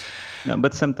no,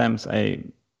 but sometimes I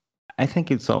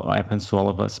think it's all happens to all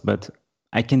of us, but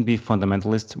I can be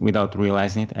fundamentalist without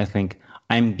realizing it. I think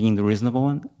I'm being the reasonable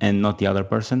one and not the other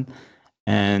person.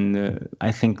 And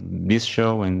I think this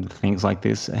show and things like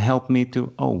this helped me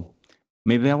to,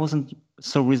 maybe I wasn't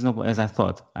so reasonable as I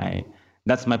thought.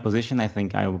 That's my position. I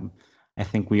think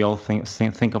we all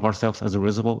think of ourselves as a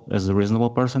reasonable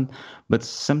person, but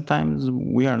sometimes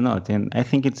we are not. And I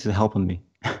think it's helping me.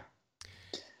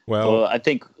 Well, I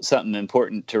think something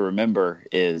important to remember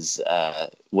is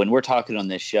when we're talking on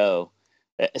this show,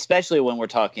 especially when we're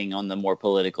talking on the more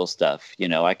political stuff,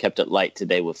 I kept it light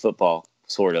today with football,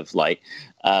 sort of light.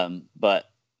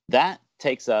 But that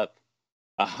takes up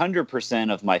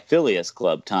 100% of my Phileas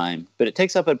Club time, but it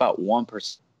takes up about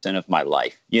 1% of my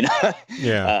life.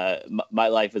 Yeah. My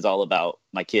life is all about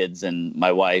my kids and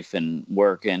my wife and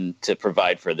work and to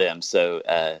provide for them.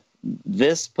 So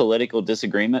this political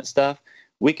disagreement stuff,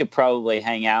 we could probably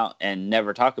hang out and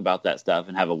never talk about that stuff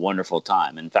and have a wonderful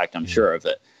time. In fact, I'm sure of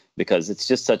it, because it's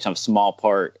just such a small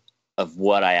part of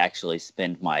what I actually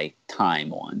spend my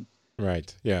time on.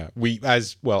 Right. Yeah. We,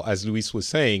 as Luis was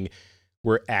saying,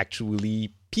 we're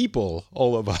actually people,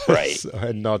 all of us, right,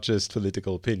 and not just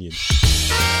political opinion.